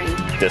be boring.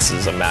 This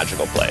is a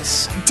magical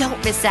place.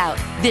 Don't miss out.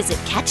 Visit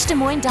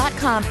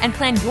CatchDesMoines.com and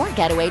plan your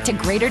getaway to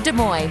Greater Des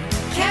Moines.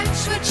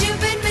 Catch what you've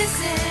been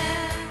missing.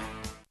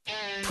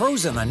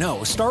 Pros in the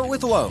know start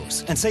with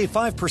Lowe's and save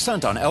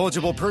 5% on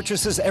eligible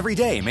purchases every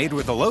day made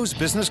with the Lowe's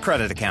Business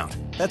Credit Account.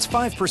 That's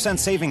 5%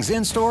 savings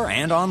in-store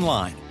and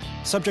online.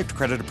 Subject to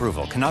credit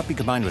approval. Cannot be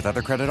combined with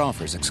other credit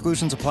offers.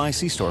 Exclusions apply.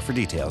 See store for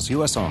details.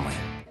 U.S. only.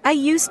 I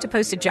used to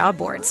post to job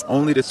boards.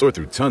 Only to sort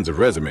through tons of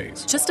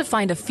resumes. Just to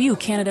find a few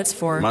candidates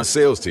for my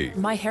sales team.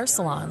 My hair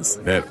salons.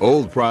 That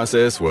old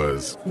process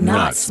was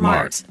not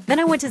smart. Then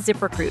I went to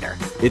ZipRecruiter.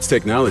 Its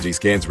technology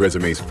scans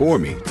resumes for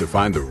me to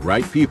find the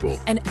right people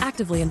and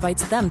actively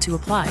invites them to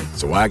apply.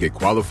 So I get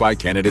qualified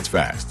candidates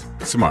fast.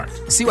 Smart.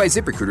 See why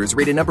ZipRecruiter is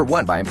rated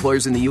 #1 by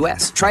employers in the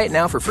U.S. Try it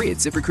now for free at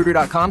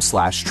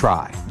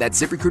ZipRecruiter.com/try.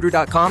 That's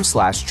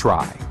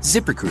ZipRecruiter.com/try.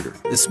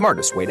 ZipRecruiter, the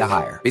smartest way to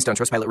hire. Based on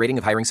Trustpilot rating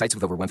of hiring sites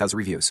with over 1,000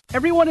 reviews.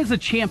 Everyone is a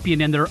champion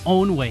in their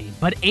own way,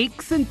 but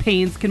aches and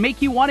pains can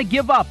make you want to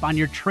give up on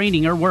your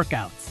training or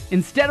workouts.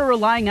 Instead of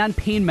relying on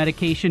pain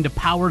medication to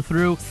power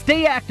through,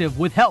 stay active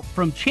with help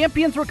from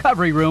Champions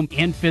Recovery Room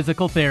and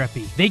Physical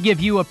Therapy. They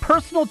give you a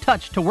personal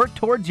touch to work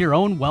towards your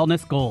own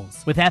wellness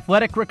goals. With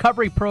athletic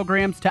recovery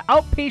programs to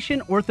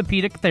outpatient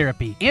orthopedic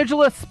therapy,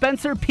 Angela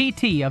Spencer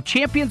PT of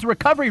Champions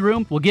Recovery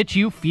Room will get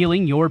you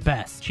feeling your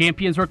best.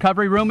 Champions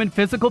Recovery Room and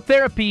Physical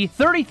Therapy,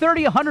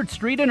 3030 100th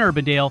Street in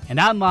Urbandale, and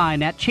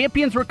online at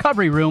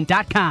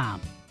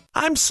championsrecoveryroom.com.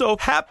 I'm so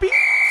happy.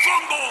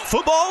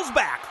 Football's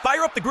back.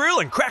 Fire up the grill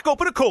and crack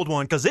open a cold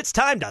one, because it's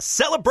time to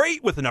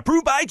celebrate with an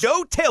Approved by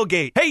Joe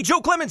tailgate. Hey, Joe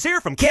Clemens here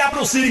from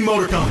Capital City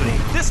Motor Company.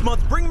 This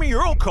month, bring me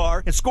your old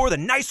car and score the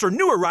nicer,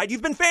 newer ride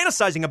you've been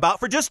fantasizing about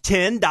for just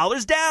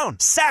 $10 down.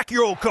 Sack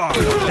your old car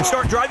and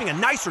start driving a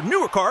nicer,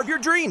 newer car of your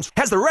dreams.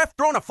 Has the ref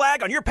thrown a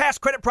flag on your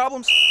past credit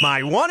problems?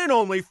 My one and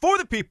only For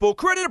the People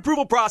credit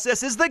approval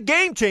process is the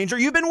game changer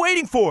you've been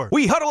waiting for.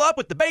 We huddle up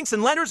with the banks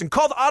and lenders and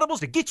call the audibles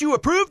to get you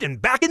approved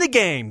and back in the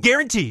game.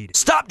 Guaranteed.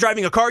 Stop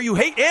driving a car you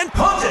hate and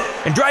punt it,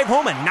 and drive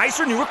home a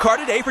nicer, newer car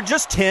today for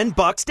just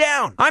 $10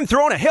 down. I'm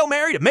throwing a Hail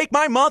Mary to make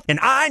my month, and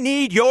I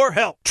need your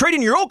help. Trade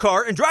in your old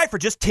car and drive for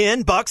just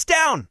 $10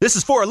 down. This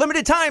is for a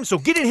limited time, so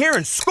get in here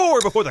and score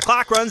before the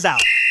clock runs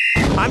out.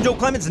 I'm Joe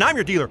Clemens, and I'm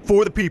your dealer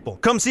for the people.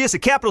 Come see us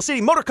at Capital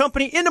City Motor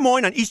Company in Des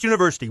Moines on East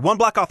University, 1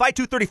 block off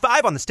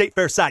I-235 on the State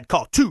Fair side.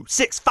 Call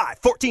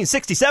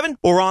 265-1467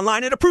 or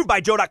online at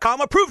approvedbyjoe.com,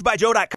 approvedbyjoe.com.